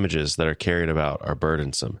 The images that are carried about are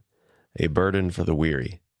burdensome, a burden for the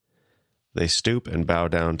weary. They stoop and bow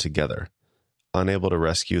down together, unable to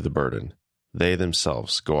rescue the burden. They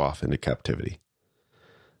themselves go off into captivity.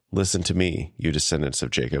 Listen to me, you descendants of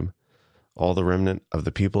Jacob, all the remnant of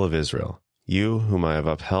the people of Israel, you whom I have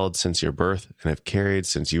upheld since your birth and have carried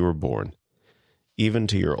since you were born. Even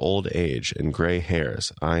to your old age and gray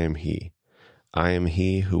hairs, I am he. I am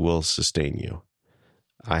he who will sustain you.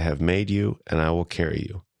 I have made you, and I will carry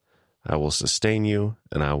you. I will sustain you,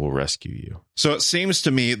 and I will rescue you. So it seems to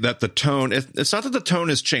me that the tone, it's not that the tone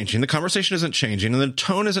is changing. The conversation isn't changing, and the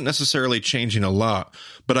tone isn't necessarily changing a lot.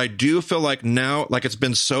 But I do feel like now, like it's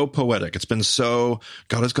been so poetic. It's been so,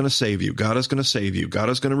 God is going to save you. God is going to save you. God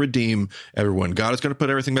is going to redeem everyone. God is going to put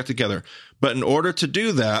everything back together. But in order to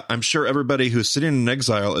do that, I'm sure everybody who's sitting in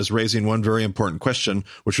exile is raising one very important question,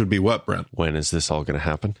 which would be what, Brent? When is this all going to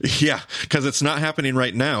happen? Yeah, because it's not happening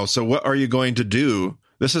right now. So what are you going to do?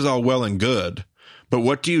 This is all well and good, but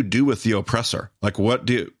what do you do with the oppressor? Like what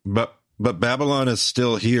do you, but Babylon is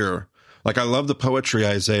still here. Like I love the poetry,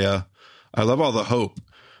 Isaiah. I love all the hope,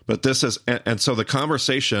 but this is, and so the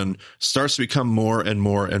conversation starts to become more and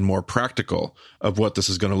more and more practical of what this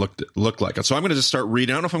is going to look like. And so I'm going to just start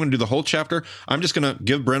reading. I don't know if I'm going to do the whole chapter. I'm just going to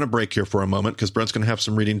give Brent a break here for a moment because Brent's going to have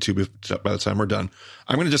some reading too by the time we're done.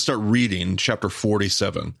 I'm going to just start reading chapter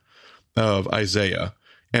 47 of Isaiah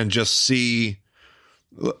and just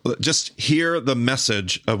hear the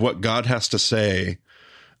message of what God has to say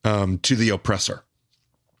to the oppressor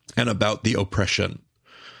and about the oppression.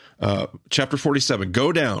 Chapter 47,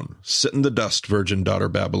 go down, sit in the dust, virgin daughter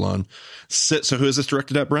Babylon. Sit. So who is this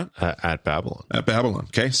directed at, Brent? At Babylon. At Babylon.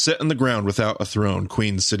 Okay. Sit in the ground without a throne,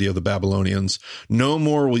 queen city of the Babylonians. No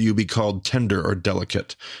more will you be called tender or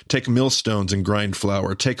delicate. Take millstones and grind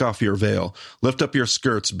flour. Take off your veil. Lift up your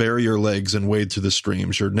skirts, bare your legs, and wade through the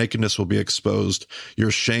streams. Your nakedness will be exposed,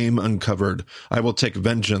 your shame uncovered. I will take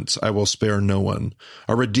vengeance. I will spare no one.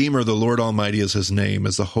 Our Redeemer, the Lord Almighty is his name,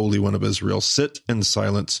 is the Holy One of Israel. Sit in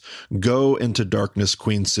silence. Go into darkness,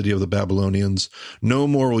 queen city of the Babylonians. No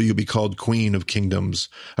more will you be called queen of kingdoms.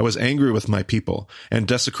 I was angry with my people and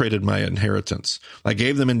desecrated my inheritance. I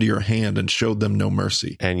gave them into your hand and showed them no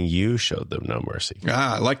mercy. And you showed them no mercy.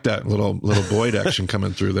 I like that little Boyd action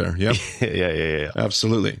coming through there. Yep. Yeah.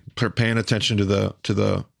 Absolutely. Paying attention to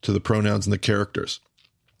the pronouns and the characters.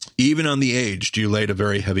 Even on the aged, you laid a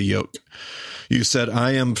very heavy yoke. You said,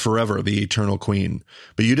 I am forever the eternal queen.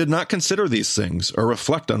 But you did not consider these things or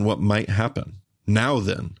reflect on what might happen. Now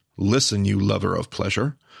then, listen, you lover of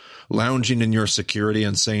pleasure, lounging in your security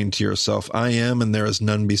and saying to yourself, I am and there is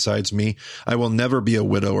none besides me. I will never be a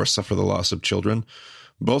widow or suffer the loss of children.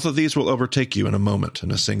 Both of these will overtake you in a moment,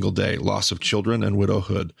 in a single day, loss of children and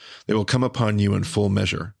widowhood. They will come upon you in full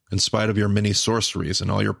measure. In spite of your many sorceries and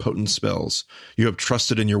all your potent spells, you have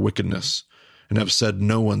trusted in your wickedness and have said,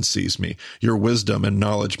 no one sees me. Your wisdom and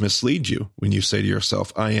knowledge mislead you when you say to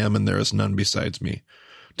yourself, I am and there is none besides me.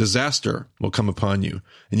 Disaster will come upon you,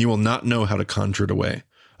 and you will not know how to conjure it away.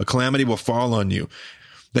 A calamity will fall on you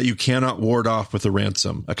that you cannot ward off with a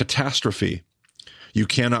ransom. A catastrophe you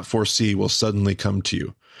cannot foresee will suddenly come to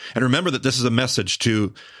you. And remember that this is a message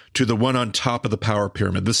to the one on top of the power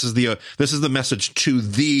pyramid. This is the message to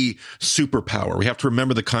the superpower. We have to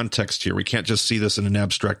remember the context here. We can't just see this in an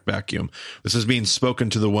abstract vacuum. This is being spoken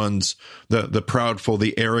to the ones, the proudful,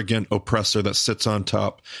 the arrogant oppressor that sits on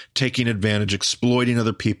top, taking advantage, exploiting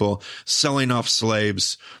other people, selling off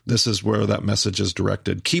slaves. This is where that message is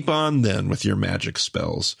directed. Keep on then with your magic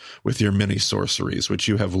spells, with your many sorceries, which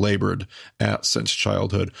you have labored at since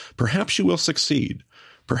childhood. Perhaps you will succeed.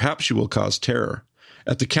 Perhaps you will cause terror.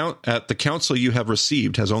 At the counsel you have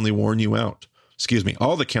received has only worn you out.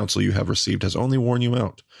 All the counsel you have received has only worn you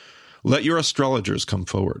out. Let your astrologers come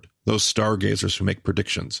forward, those stargazers who make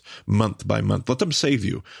predictions month by month. Let them save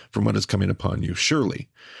you from what is coming upon you. Surely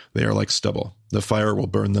they are like stubble. The fire will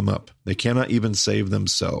burn them up. They cannot even save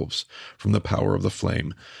themselves from the power of the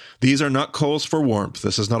flame. These are not coals for warmth.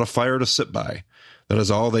 This is not a fire to sit by. That is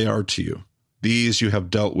all they are to you. These you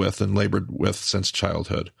have dealt with and labored with since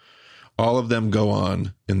childhood. All of them go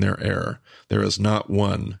on in their error. There is not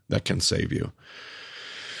one that can save you.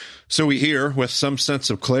 So we hear with some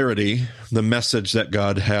sense of clarity the message that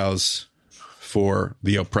God has for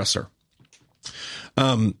the oppressor.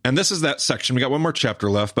 And this is that section. We got one more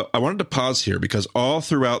chapter left, but I wanted to pause here because all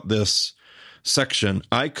throughout this section,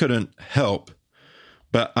 I couldn't help,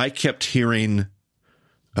 but I kept hearing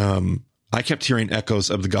echoes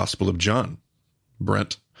of the Gospel of John,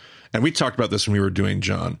 Brent. And we talked about this when we were doing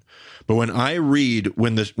John. But when I read,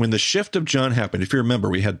 when the shift of John happened, if you remember,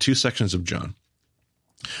 we had two sections of John.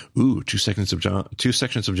 Two sections of John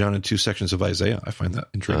and two sections of Isaiah. I find that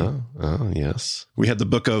intriguing. Oh, yes. We had the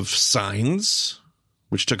book of signs,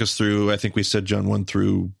 which took us through, I think we said John 1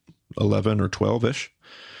 through 11 or 12-ish.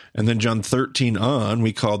 And then John 13 on,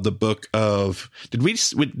 we called the book of, did we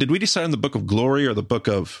decide on the book of glory or the book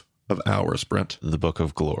of hours, Brent? The book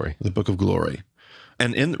of glory. The book of glory.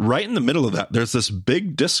 And right in the middle of that, there's this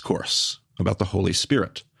big discourse about the Holy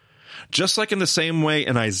Spirit. Just like in the same way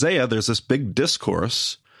in Isaiah, there's this big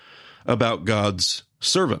discourse about God's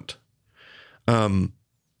servant. And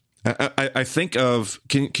I think of,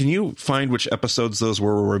 can you find which episodes those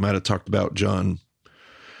were where we might have talked about John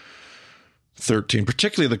 13,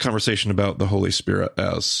 particularly the conversation about the Holy Spirit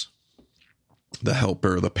as the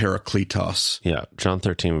helper, the Parakletos. Yeah, John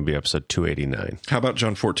 13 would be episode 289. How about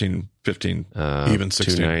John 14, 15, even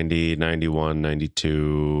 16? 290, 91,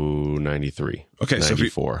 92, 93. Okay,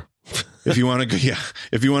 94. So if you want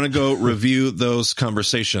to go review those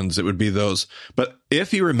conversations, it would be those. But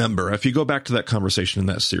if you remember, if you go back to that conversation in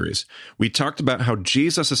that series, we talked about how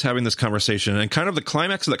Jesus is having this conversation, and kind of the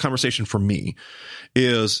climax of that conversation for me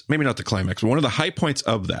is, maybe not the climax, but one of the high points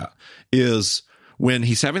of that is when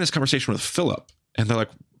he's having this conversation with Philip, and they're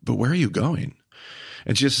like, but where are you going?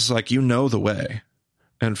 And Jesus is like, you know the way.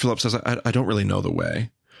 And Philip says, I don't really know the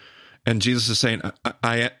way. And Jesus is saying,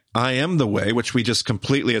 I am the way, which we just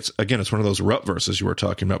completely, it's one of those rut verses you were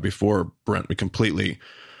talking about before, Brent. We completely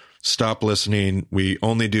stop listening. We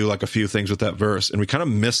only do like a few things with that verse. And we kind of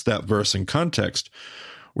miss that verse in context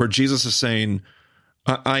where Jesus is saying,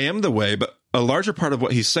 I am the way, but a larger part of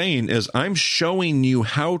what he's saying is I'm showing you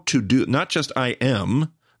how to do, not just I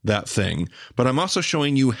am that thing, but I'm also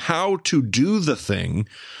showing you how to do the thing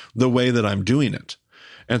the way that I'm doing it.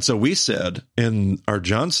 And so we said in our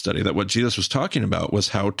John study that what Jesus was talking about was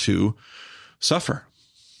how to suffer,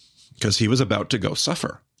 because he was about to go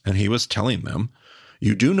suffer. And he was telling them,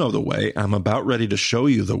 you do know the way. I'm about ready to show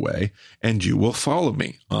you the way, and you will follow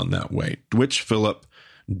me on that way, which Philip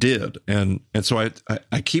did. And so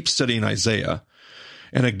I keep studying Isaiah.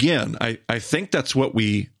 And again, I think that's what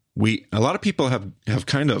we a lot of people have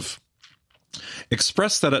kind of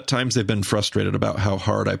expressed that at times they've been frustrated about how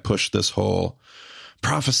hard I push this whole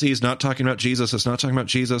prophecy is not talking about Jesus. It's not talking about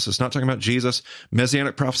Jesus. It's not talking about Jesus.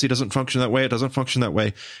 Messianic prophecy doesn't function that way. It doesn't function that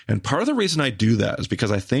way. And part of the reason I do that is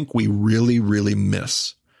because I think we really, really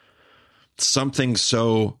miss something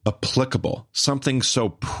so applicable, something so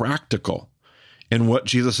practical in what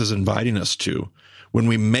Jesus is inviting us to when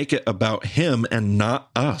we make it about him and not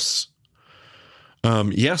us.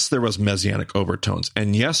 Yes, there was messianic overtones.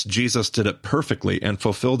 And yes, Jesus did it perfectly and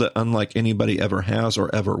fulfilled it unlike anybody ever has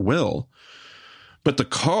or ever will. But the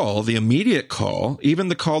call, the immediate call, even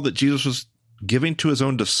the call that Jesus was giving to his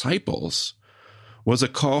own disciples, was a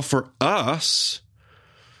call for us.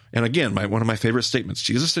 And again, one of my favorite statements,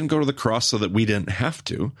 Jesus didn't go to the cross so that we didn't have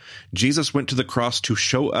to. Jesus went to the cross to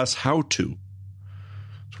show us how to.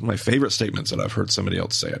 It's one of my favorite statements that I've heard somebody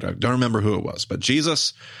else say. I don't remember who it was, but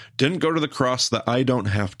Jesus didn't go to the cross that I don't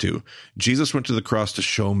have to. Jesus went to the cross to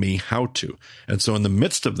show me how to. And so in the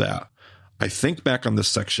midst of that, I think back on this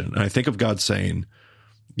section and I think of God saying,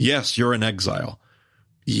 yes, you're in exile.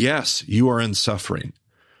 Yes, you are in suffering.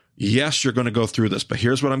 Yes, you're going to go through this, but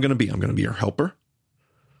here's what I'm going to be. I'm going to be your helper.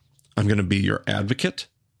 I'm going to be your advocate.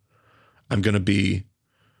 I'm going to be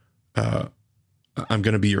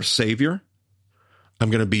your savior. I'm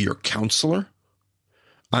going to be your counselor.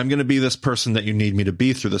 I'm going to be this person that you need me to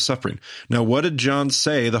be through the suffering. Now, what did John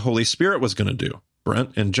say the Holy Spirit was going to do?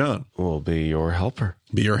 Brent and John. Will be your helper.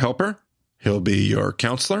 Be your helper. He'll be your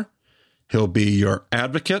counselor. He'll be your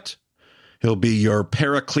advocate. He'll be your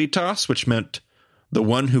Parakletos, which meant the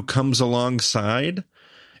one who comes alongside.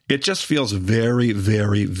 It just feels very,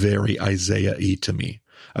 very, very Isaiah-y to me.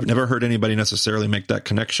 I've never heard anybody necessarily make that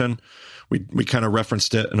connection. We kind of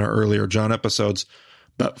referenced it in our earlier John episodes.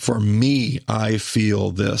 But for me, I feel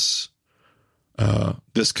this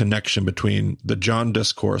connection between the John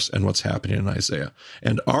discourse and what's happening in Isaiah.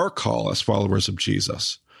 And our call as followers of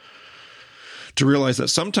Jesus to realize that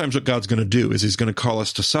sometimes what God's going to do is he's going to call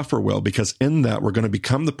us to suffer well, because in that we're going to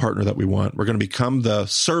become the partner that we want. We're going to become the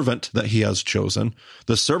servant that he has chosen,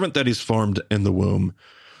 the servant that he's formed in the womb,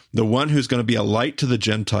 the one who's going to be a light to the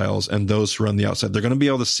Gentiles and those who are on the outside. They're going to be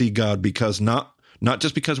able to see God because not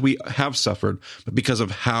just because we have suffered, but because of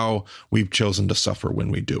how we've chosen to suffer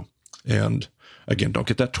when we do. And again, don't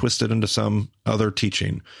get that twisted into some other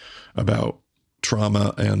teaching about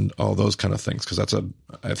trauma and all those kind of things, because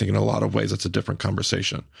I think in a lot of ways, it's a different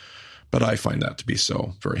conversation. But I find that to be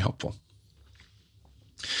so very helpful.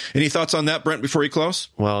 Any thoughts on that, Brent, before you close?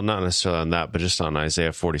 Well, not necessarily on that, but just on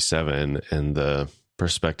Isaiah 47 and the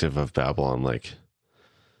perspective of Babylon. Like,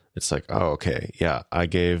 it's like, oh, okay, yeah, I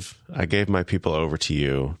gave my people over to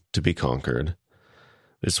you to be conquered.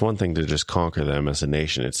 It's one thing to just conquer them as a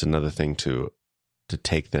nation. It's another thing to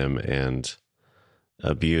take them and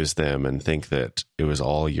abuse them and think that it was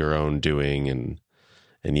all your own doing,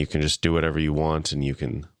 and you can just do whatever you want, and you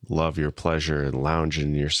can love your pleasure and lounge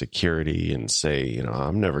in your security and say,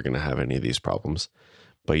 I'm never going to have any of these problems.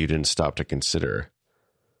 But you didn't stop to consider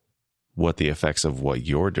what the effects of what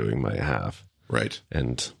you're doing might have. Right.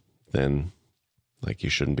 And then, you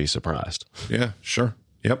shouldn't be surprised. Yeah, sure.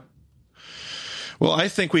 Yep. Well, I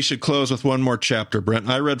think we should close with one more chapter, Brent.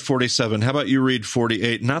 I read 47. How about you read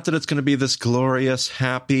 48? Not that it's going to be this glorious,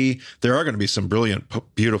 happy. There are going to be some brilliant,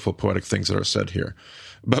 beautiful, poetic things that are said here.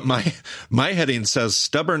 But my heading says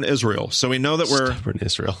stubborn Israel. So we know that we're stubborn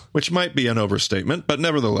Israel, which might be an overstatement, but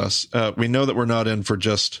nevertheless, we know that we're not in for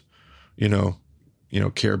just,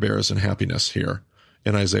 Care Bears and happiness here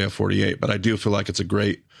in Isaiah 48. But I do feel like it's a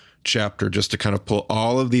great chapter just to kind of pull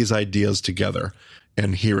all of these ideas together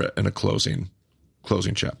and hear it in a closing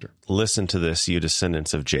chapter. Listen to this, you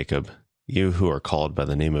descendants of Jacob, you who are called by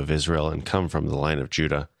the name of Israel and come from the line of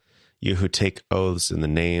Judah, you who take oaths in the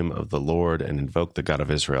name of the Lord and invoke the God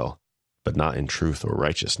of Israel, but not in truth or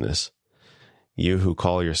righteousness. You who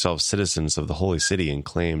call yourselves citizens of the holy city and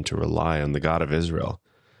claim to rely on the God of Israel.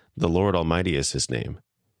 The Lord Almighty is his name.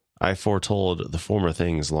 I foretold the former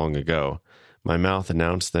things long ago. My mouth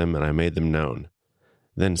announced them and I made them known.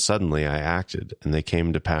 Then suddenly I acted and they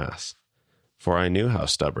came to pass. For I knew how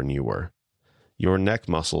stubborn you were. Your neck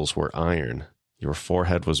muscles were iron, your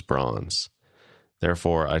forehead was bronze.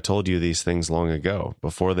 Therefore I told you these things long ago.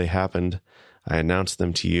 Before they happened, I announced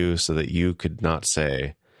them to you so that you could not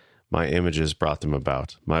say, my images brought them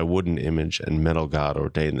about, my wooden image and metal god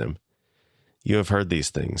ordained them. You have heard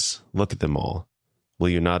these things. Look at them all. Will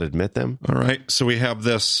you not admit them? All right, so we have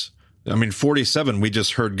this. 47, we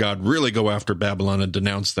just heard God really go after Babylon and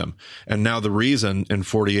denounce them. And now the reason in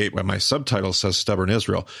 48, why my subtitle says stubborn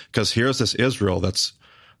Israel, because here's this Israel that's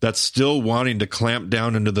still wanting to clamp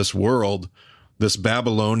down into this world, this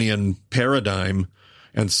Babylonian paradigm.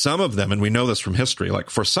 And some of them, and we know this from history, like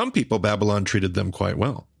for some people, Babylon treated them quite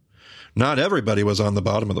well. Not everybody was on the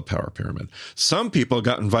bottom of the power pyramid. Some people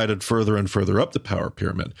got invited further and further up the power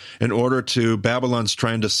pyramid in order to, Babylon's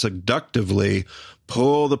trying to seductively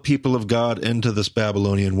pull the people of God into this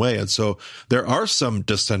Babylonian way. And so there are some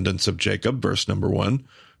descendants of Jacob, verse number 1,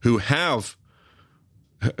 who have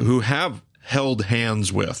held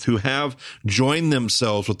hands with, who have joined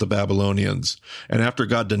themselves with the Babylonians. And after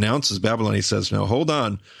God denounces Babylon, he says, now hold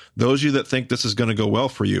on, those of you that think this is going to go well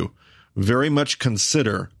for you, very much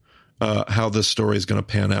consider how this story is going to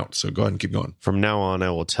pan out. So go ahead and keep going. From now on, I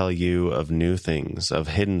will tell you of new things, of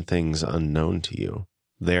hidden things unknown to you.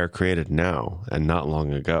 They are created now and not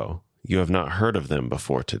long ago. You have not heard of them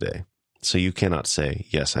before today. So you cannot say,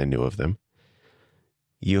 yes, I knew of them.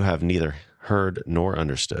 You have neither heard nor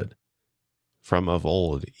understood. From of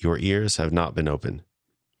old, your ears have not been open.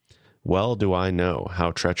 Well do I know how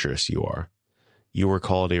treacherous you are. You were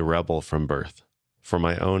called a rebel from birth. For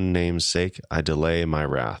my own name's sake, I delay my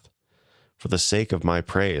wrath. For the sake of my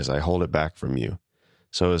praise, I hold it back from you,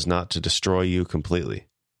 so as not to destroy you completely.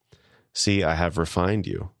 See, I have refined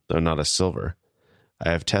you, though not as silver. I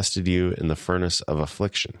have tested you in the furnace of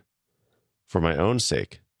affliction. For my own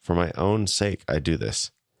sake, I do this.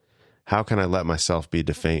 How can I let myself be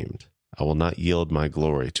defamed? I will not yield my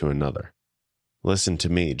glory to another. Listen to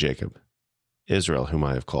me, Jacob, Israel, whom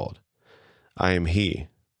I have called. I am he.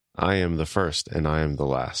 I am the first, and I am the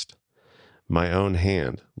last. My own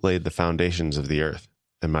hand laid the foundations of the earth,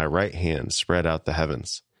 and my right hand spread out the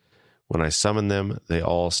heavens. When I summon them, they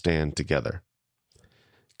all stand together.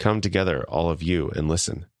 Come together, all of you, and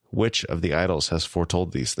listen. Which of the idols has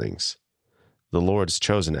foretold these things? The Lord's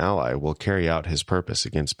chosen ally will carry out his purpose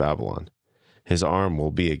against Babylon. His arm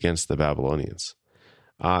will be against the Babylonians.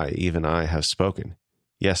 I, even I, have spoken.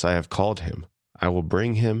 Yes, I have called him. I will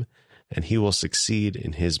bring him, and he will succeed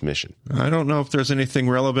in his mission. I don't know if there's anything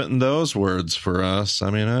relevant in those words for us. I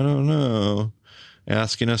don't know.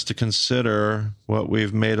 Asking us to consider what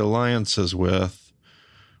we've made alliances with,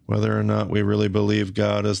 whether or not we really believe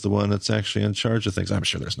God is the one that's actually in charge of things. I'm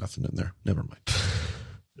sure there's nothing in there. Never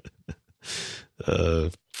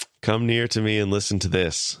mind. Come near to me and listen to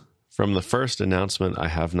this. From the first announcement, I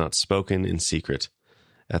have not spoken in secret.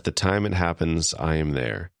 At the time it happens, I am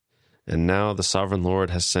there. And now the sovereign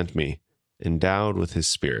Lord has sent me, endowed with his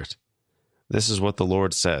Spirit. This is what the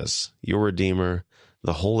Lord says, your Redeemer,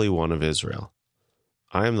 the Holy One of Israel.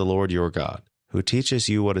 I am the Lord your God, who teaches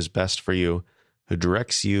you what is best for you, who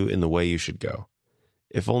directs you in the way you should go.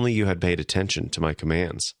 If only you had paid attention to my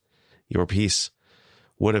commands, your peace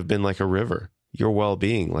would have been like a river, your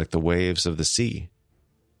well-being like the waves of the sea.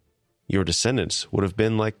 Your descendants would have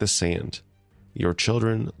been like the sand, your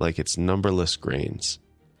children like its numberless grains.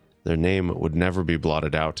 Their name would never be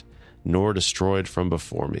blotted out, nor destroyed from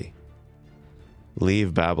before me.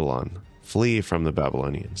 Leave Babylon, flee from the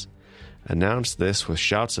Babylonians. Announce this with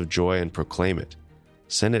shouts of joy and proclaim it.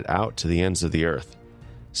 Send it out to the ends of the earth.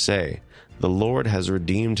 Say, the Lord has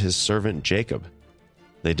redeemed his servant Jacob.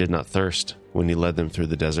 They did not thirst when he led them through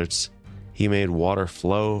the deserts. He made water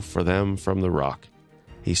flow for them from the rock.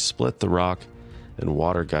 He split the rock and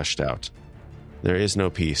water gushed out. There is no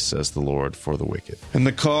peace, says the Lord, for the wicked. And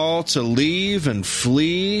the call to leave and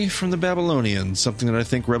flee from the Babylonians, something that I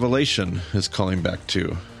think Revelation is calling back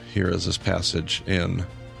to here as this passage in.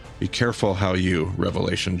 Be careful how you,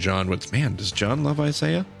 Revelation, John would... Man, does John love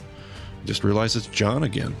Isaiah? I just realized it's John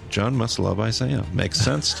again. John must love Isaiah. Makes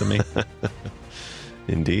sense to me.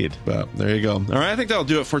 Indeed. But there you go. All right, I think that'll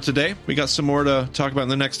do it for today. We got some more to talk about in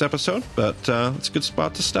the next episode, but it's a good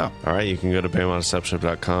spot to stop. All right, you can go to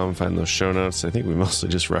BamaDeception.com, find those show notes. I think we mostly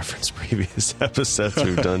just reference previous episodes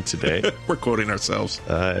we've done today. We're quoting ourselves.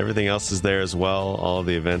 Everything else is there as well. All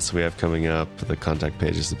the events we have coming up. The contact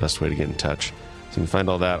page is the best way to get in touch. So you can find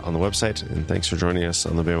all that on the website. And thanks for joining us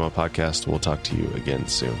on the Bama Podcast. We'll talk to you again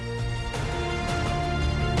soon.